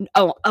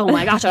 oh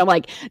my gosh, I'm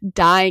like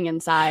dying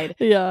inside.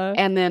 Yeah.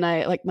 And then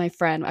I, like, my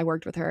friend, I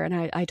worked with her, and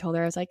I told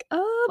her, I was like,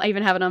 I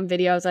even have it on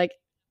video. I was like,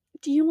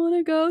 do you want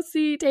to go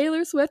see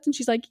Taylor Swift? And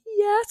she's like,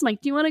 yes. I'm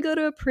like, do you want to go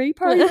to a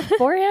pre-party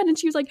beforehand? And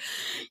she was like,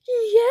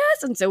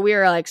 yes. And so we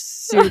were like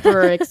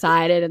super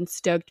excited and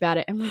stoked about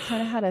it. And we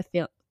kind of had a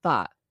feeling.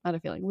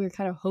 We were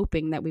kind of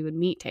hoping that we would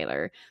meet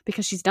Taylor,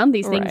 because she's done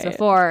these things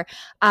before.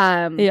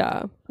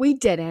 We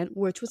didn't,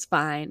 which was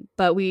fine.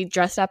 But we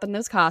dressed up in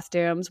those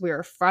costumes. We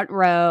were front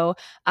row.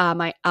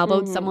 I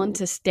elbowed someone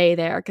to stay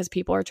there because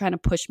people were trying to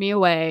push me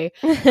away.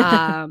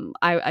 And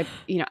I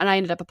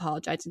ended up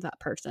apologizing to that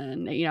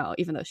person,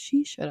 even though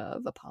she should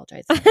have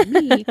apologized to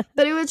me.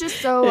 But it was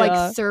just so like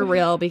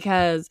surreal,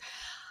 because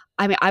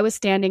I mean, I was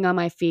standing on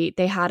my feet.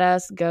 They had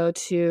us go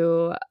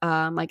to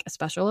like a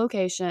special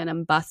location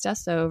and bust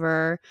us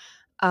over.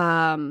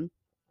 And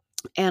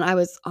I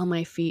was on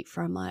my feet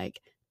from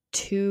like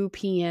 2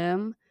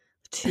 p.m.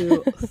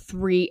 to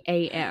 3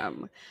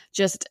 a.m.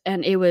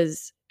 And it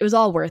was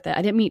all worth it.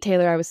 I didn't meet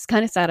Taylor. I was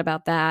kind of sad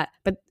about that.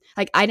 But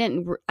Like I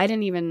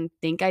didn't even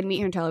think I'd meet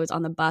her until I was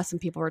on the bus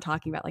and people were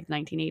talking about like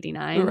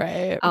 1989.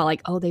 Right.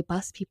 Like, oh, they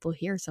bus people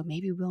here, so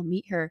maybe we'll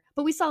meet her.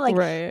 But we saw like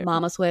Right.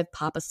 Mama Swift,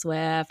 Papa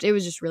Swift. It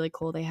was just really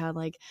cool. They had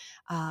like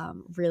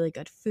really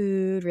good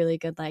food, really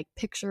good like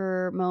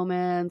picture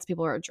moments.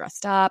 People were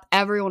dressed up.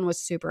 Everyone was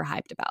super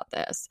hyped about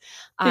this.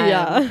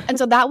 Yeah. And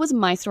so that was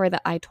my story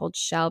that I told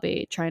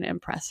Shelby, trying to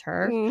impress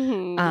her.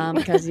 Mhm.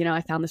 Because, you know,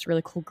 I found this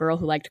really cool girl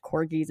who liked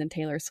corgis and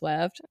Taylor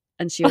Swift.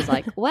 And she was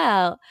like,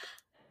 well,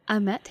 I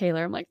met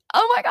Taylor. I'm like,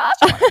 oh my gosh,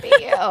 I want to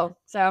be you.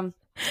 So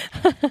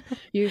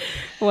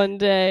One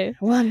day,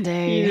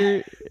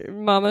 your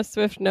Mama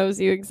Swift knows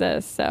you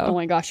exist. So oh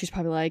my gosh, she's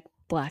probably like,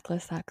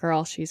 blacklist that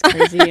girl. She's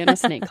crazy in a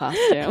snake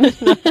costume.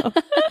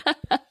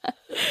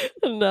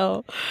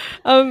 No.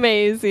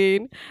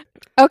 Amazing.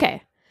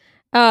 Okay.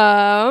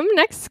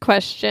 Next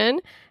question.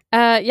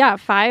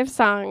 5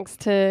 songs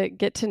to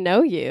get to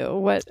know you.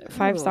 What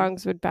 5 Ooh.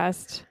 songs would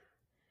best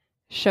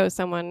show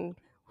someone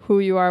who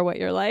you are, what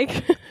you're like?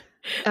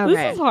 Okay.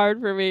 This is hard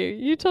for me.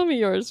 You tell me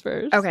yours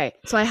first. Okay,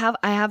 so I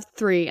have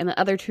 3, and the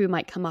other 2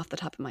 might come off the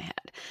top of my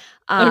head.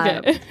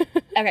 Okay.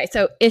 Okay,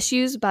 so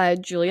Issues by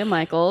Julia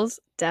Michaels.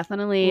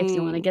 Definitely, if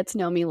you want to get to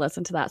know me,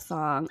 listen to that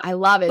song. I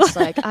love it. It's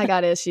like, I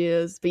got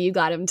issues, but you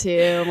got them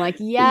too. I'm like,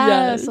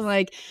 yes. I'm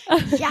like,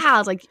 yeah.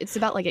 It's like, it's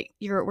about like,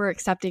 we're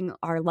accepting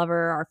our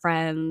lover, our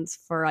friends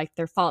for like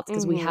their faults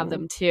because we have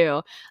them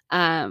too.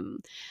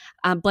 Blame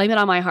It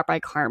on My Heart by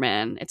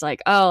Carmen. It's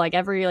like, oh, like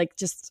every, like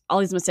just all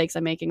these mistakes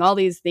I'm making, all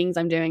these things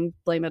I'm doing,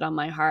 blame it on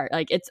my heart.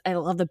 Like I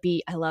love the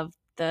beat. I love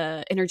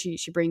the energy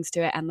she brings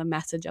to it and the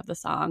message of the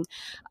song.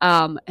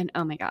 And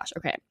oh my gosh.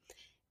 Okay.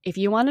 If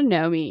you want to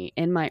know me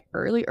in my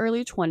early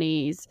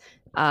 20s,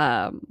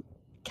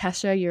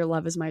 Kesha, Your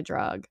Love Is My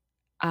Drug.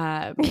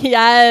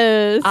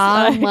 Yes.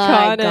 Oh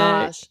my Iconic.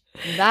 gosh.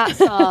 That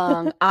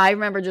song, I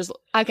remember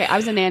I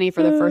was a nanny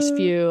for the first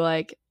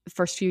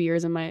few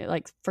years in my,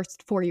 like,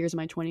 first 4 years of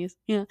my 20s.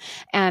 Yeah.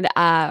 And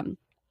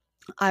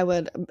I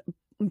would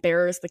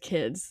embarrass the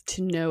kids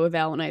to no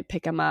avail when I'd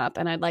pick them up,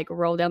 and I'd like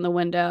roll down the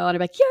window and I'd be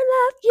like, your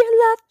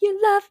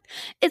love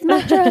is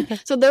my drug.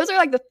 So those are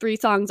like the 3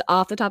 songs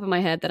off the top of my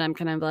head that I'm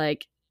kind of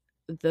like,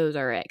 those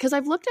are it. Because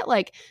I've looked at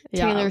like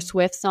Taylor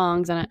Swift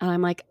songs and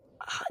I'm like,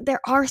 there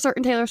are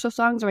certain Tayller Swift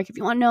songs where, like, if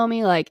you want to know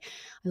me, like,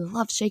 I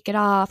love Shake It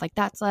Off, like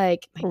that's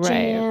like my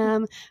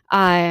jam.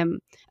 And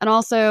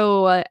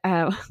also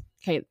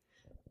okay,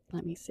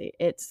 let me see.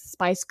 It's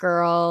Spice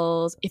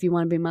Girls, If You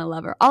Want to Be My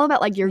Lover. All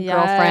about like your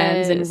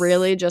girlfriends and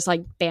really just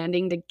like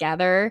banding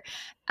together.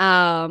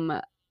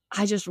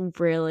 I just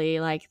really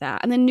like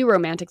that. And then New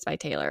Romantics by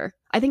Taylor.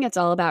 I think it's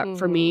all about,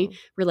 for me,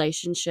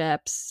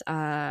 relationships,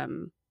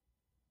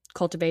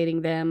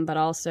 cultivating them, but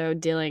also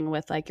dealing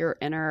with like your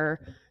inner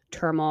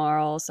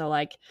turmoil. So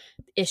like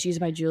Issues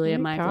by Julia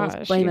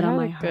Michaels, Blame It on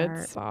My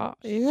Heart. Song.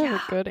 You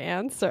have a good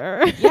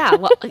answer. Yeah,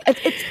 well,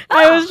 it's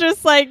I was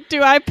just like,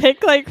 do I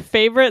pick like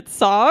favorite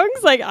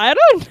songs? Like, I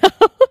don't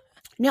know.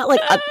 No,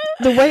 like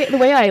the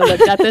way I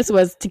looked at this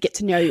was to get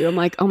to know you. I'm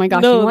like, oh my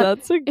gosh, no,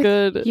 that's a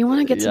good. You want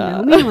to get to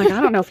know me? I'm like, I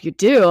don't know if you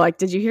do. Like,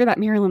 did you hear that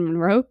Marilyn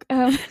Monroe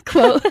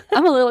quote?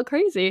 I'm a little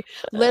crazy.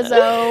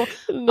 Lizzo.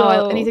 No.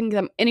 Oh,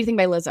 anything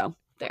by Lizzo.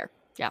 There.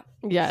 Yeah.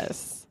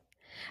 Yes.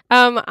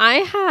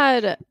 I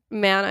had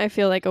Man, I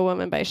Feel Like a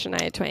Woman by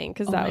Shania Twain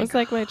because that was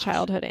like my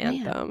childhood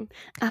anthem.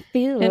 I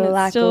feel and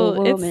like a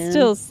woman. It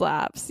still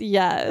slaps.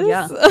 Yes.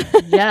 Yeah.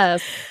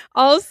 Yes.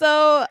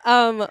 Also,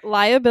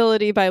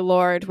 Liability by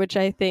Lorde, which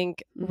I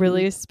think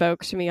really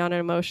spoke to me on an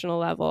emotional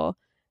level.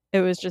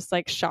 It was just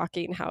like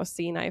shocking how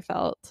seen I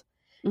felt.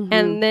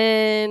 And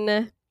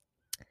then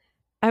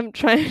I'm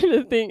trying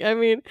to think. I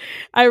mean,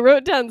 I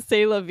wrote down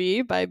C'est La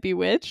Vie by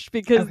Bewitched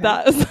because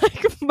that is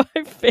like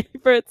my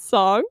favorite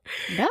song.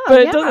 Yeah,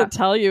 but it doesn't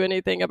tell you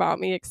anything about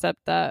me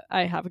except that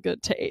I have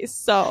good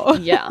taste. So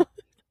yeah,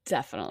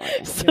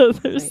 definitely. So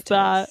there's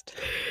that.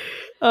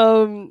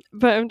 But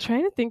I'm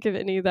trying to think of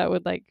any that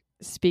would like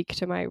speak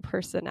to my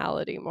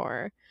personality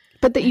more.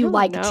 But that you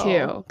like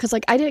too, because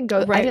like I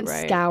didn't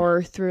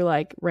scour through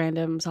like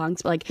random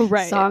songs, but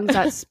like songs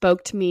that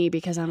spoke to me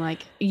because I'm like,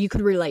 you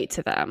could relate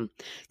to them,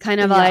 kind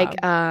of like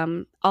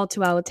All Too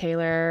Well with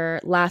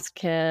Taylor, Last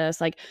Kiss,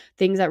 like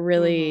things that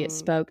really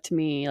spoke to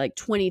me, like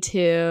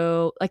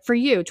 22, like for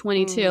you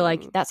 22,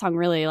 like that song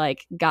really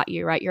like got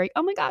you right. You're like,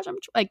 oh my gosh, I'm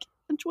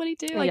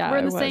 22, like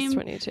we're the same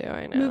 22,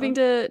 I know, moving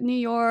to New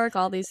York,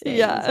 all these things.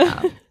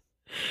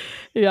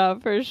 Yeah,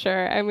 for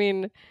sure. I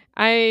mean,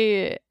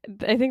 I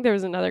think there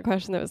was another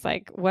question that was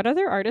like, what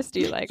other artists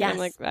do you like? Yes. I'm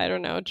like, I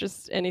don't know,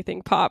 just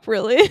anything pop,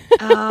 really.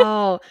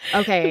 Oh,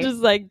 okay. Just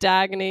like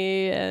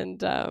Dagny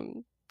and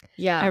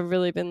I've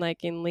really been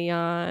liking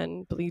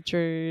Leon,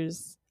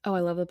 Bleachers. Oh, I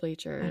love the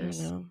Bleachers.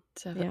 I don't know.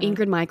 So,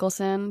 Ingrid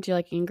Michaelson. Do you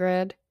like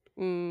Ingrid?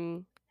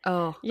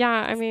 Oh. Yeah,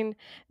 I mean,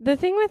 the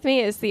thing with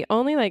me is the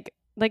only like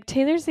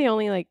Taylor's the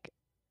only like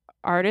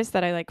artist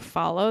that I like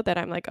follow that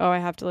I'm like, oh, I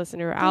have to listen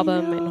to her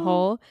album in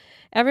whole.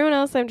 Everyone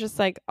else I'm just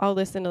like, I'll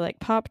listen to like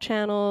pop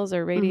channels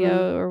or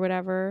radio or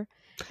whatever.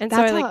 And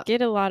so I like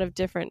get a lot of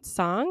different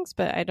songs,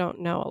 but I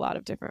don't know a lot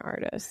of different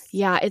artists.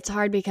 Yeah, it's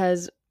hard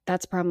because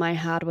that's the problem I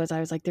had was I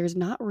was like, there's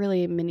not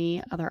really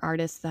many other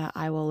artists that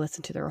I will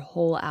listen to their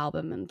whole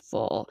album in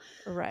full.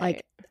 Right.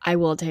 Like I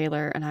will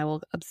Taylor and I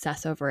will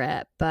obsess over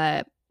it.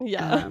 But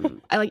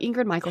I like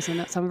Ingrid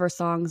Michaelson. Some of her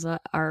songs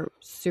are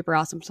super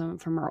awesome. Some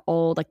from her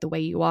old, like The Way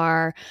You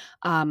Are,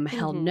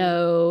 Hell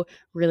No,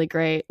 really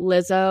great.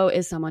 Lizzo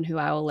is someone who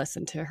I will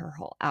listen to her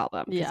whole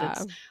album.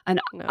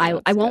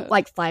 I won't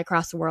like fly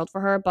across the world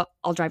for her, but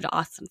I'll drive to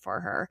Austin for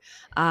her.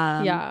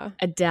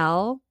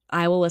 Adele,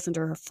 I will listen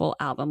to her full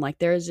album. Like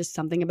there is just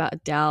something about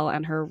Adele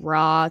and her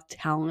raw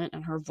talent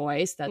and her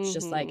voice that's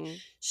just like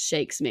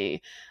shakes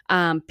me.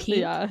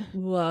 Pink,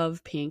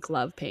 love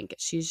Pink.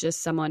 She's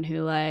just someone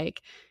who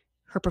like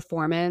her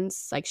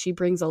performance, like she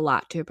brings a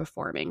lot to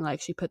performing.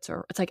 Like she puts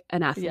her, it's like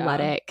an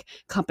athletic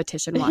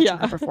competition watching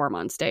her perform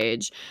on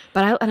stage.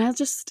 But I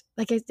just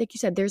like you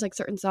said, there's like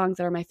certain songs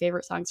that are my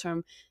favorite songs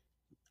from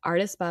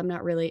artists, but I'm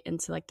not really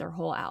into like their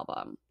whole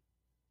album.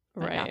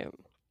 Right.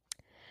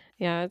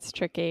 Yeah, it's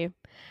tricky.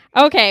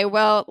 Okay,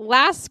 well,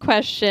 last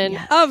question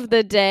of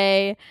the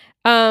day.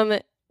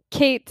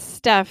 Kate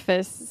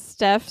Steffs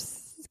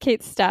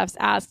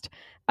asked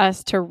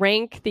us to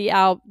rank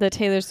the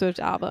Taylor Swift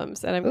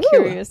albums, and I'm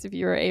curious if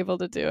you were able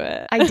to do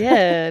it. I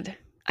did.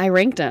 I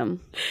ranked them.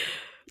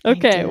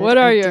 Okay, what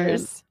are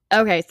yours?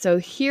 Okay, so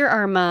here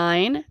are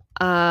mine.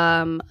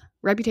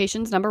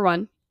 Reputation's number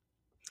 1.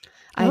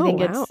 I think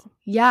it's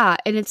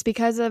and it's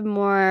because of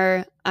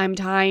more. I'm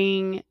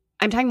tying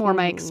more of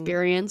my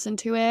experience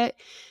into it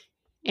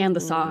and the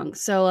song.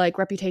 So like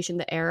Reputation,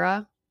 the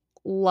era,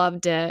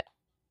 loved it,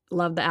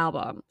 loved the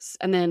albums,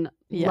 and then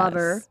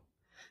Lover.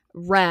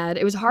 Red.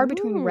 It was hard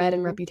between Red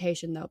and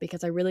Reputation though,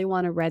 because I really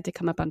wanted Red to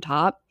come up on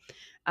top.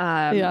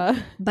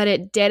 But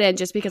it didn't,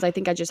 just because I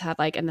think I just have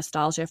like a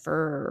nostalgia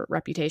for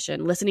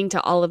Reputation. Listening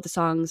to all of the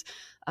songs,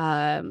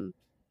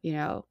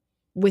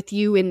 with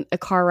you in a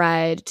car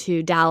ride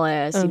to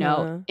Dallas,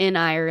 in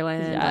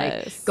Ireland,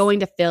 like going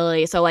to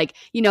Philly. So like,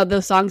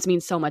 those songs mean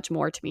so much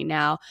more to me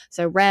now.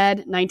 So Red,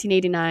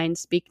 1989,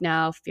 Speak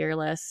Now,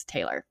 Fearless,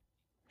 Taylor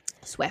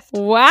Swift.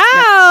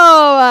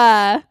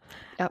 Wow.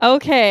 Yep.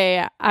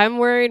 Okay, I'm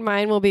worried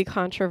mine will be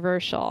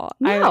controversial.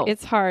 No.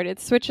 It's hard.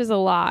 It switches a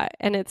lot,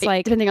 and it's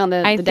like depending on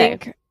the day.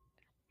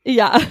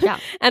 Yeah.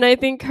 And I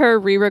think her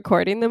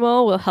re-recording them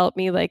all will help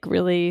me like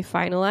really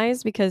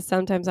finalize, because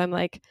sometimes I'm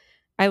like,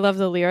 I love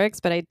the lyrics,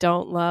 but I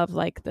don't love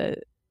like the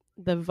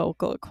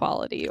vocal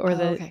quality or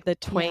the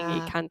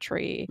twangy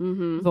country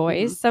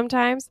voice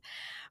sometimes.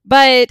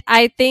 But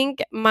I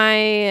think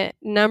my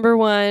number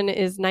 1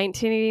 is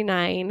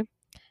 1989,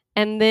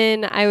 and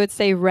then I would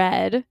say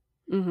Red.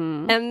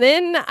 And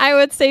then I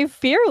would say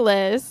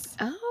Fearless.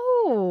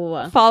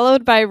 Oh.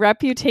 Followed by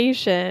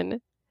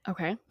Reputation.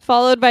 Okay.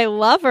 Followed by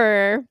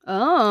Lover.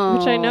 Oh.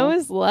 Which I know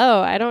is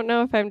low. I don't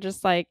know if I'm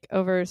just like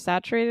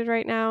oversaturated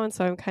right now, and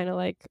so I'm kind of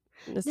like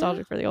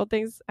nostalgic for the old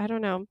things. I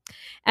don't know.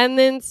 And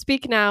then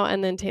Speak Now,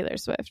 and then Taylor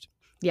Swift.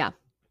 Yeah.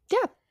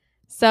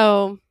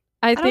 So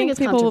I think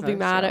people will be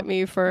mad at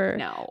me for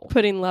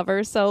putting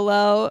Lover so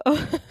low.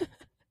 And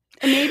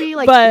maybe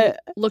like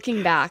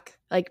looking back,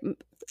 like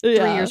 3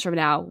 years from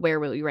now, where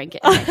will you rank it?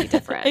 It might be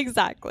different.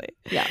 Exactly.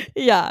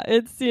 Yeah.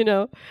 It's,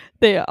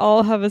 they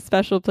all have a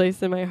special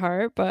place in my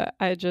heart, but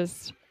I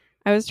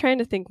was trying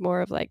to think more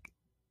of like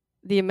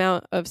the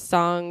amount of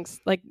songs,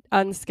 like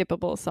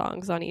unskippable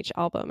songs on each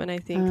album. And I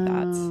think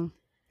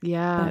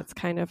that's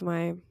kind of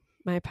my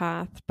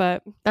path,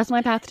 but that's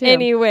my path too.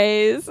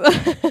 Anyways,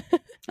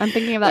 I'm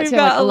thinking of that too. We've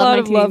got a lot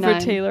of love for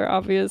Taylor,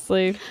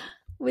 obviously.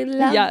 We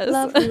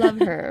love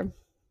her.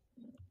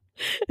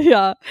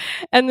 Yeah.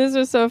 And this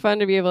was so fun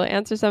to be able to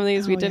answer some of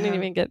these. We didn't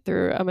even get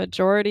through a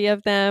majority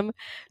of them.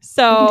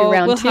 So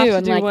we'll have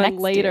to do one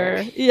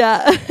later.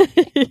 Yeah.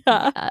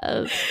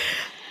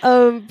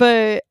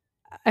 But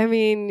I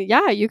mean,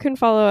 you can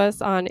follow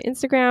us on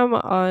Instagram,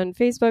 on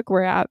Facebook,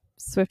 we're at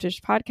Swiftish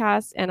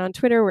Podcast, and on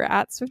Twitter, we're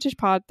at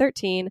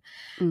SwiftishPod13.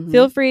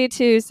 Feel free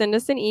to send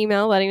us an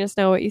email letting us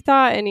know what you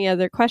thought, any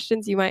other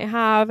questions you might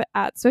have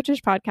at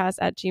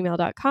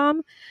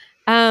SwiftishPodcast@gmail.com.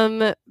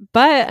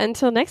 But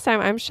until next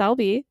time, I'm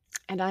Shelby.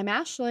 And I'm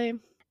Ashley.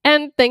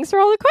 And thanks for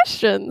all the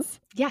questions.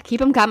 Yeah, keep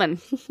them coming.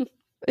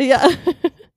 Yeah.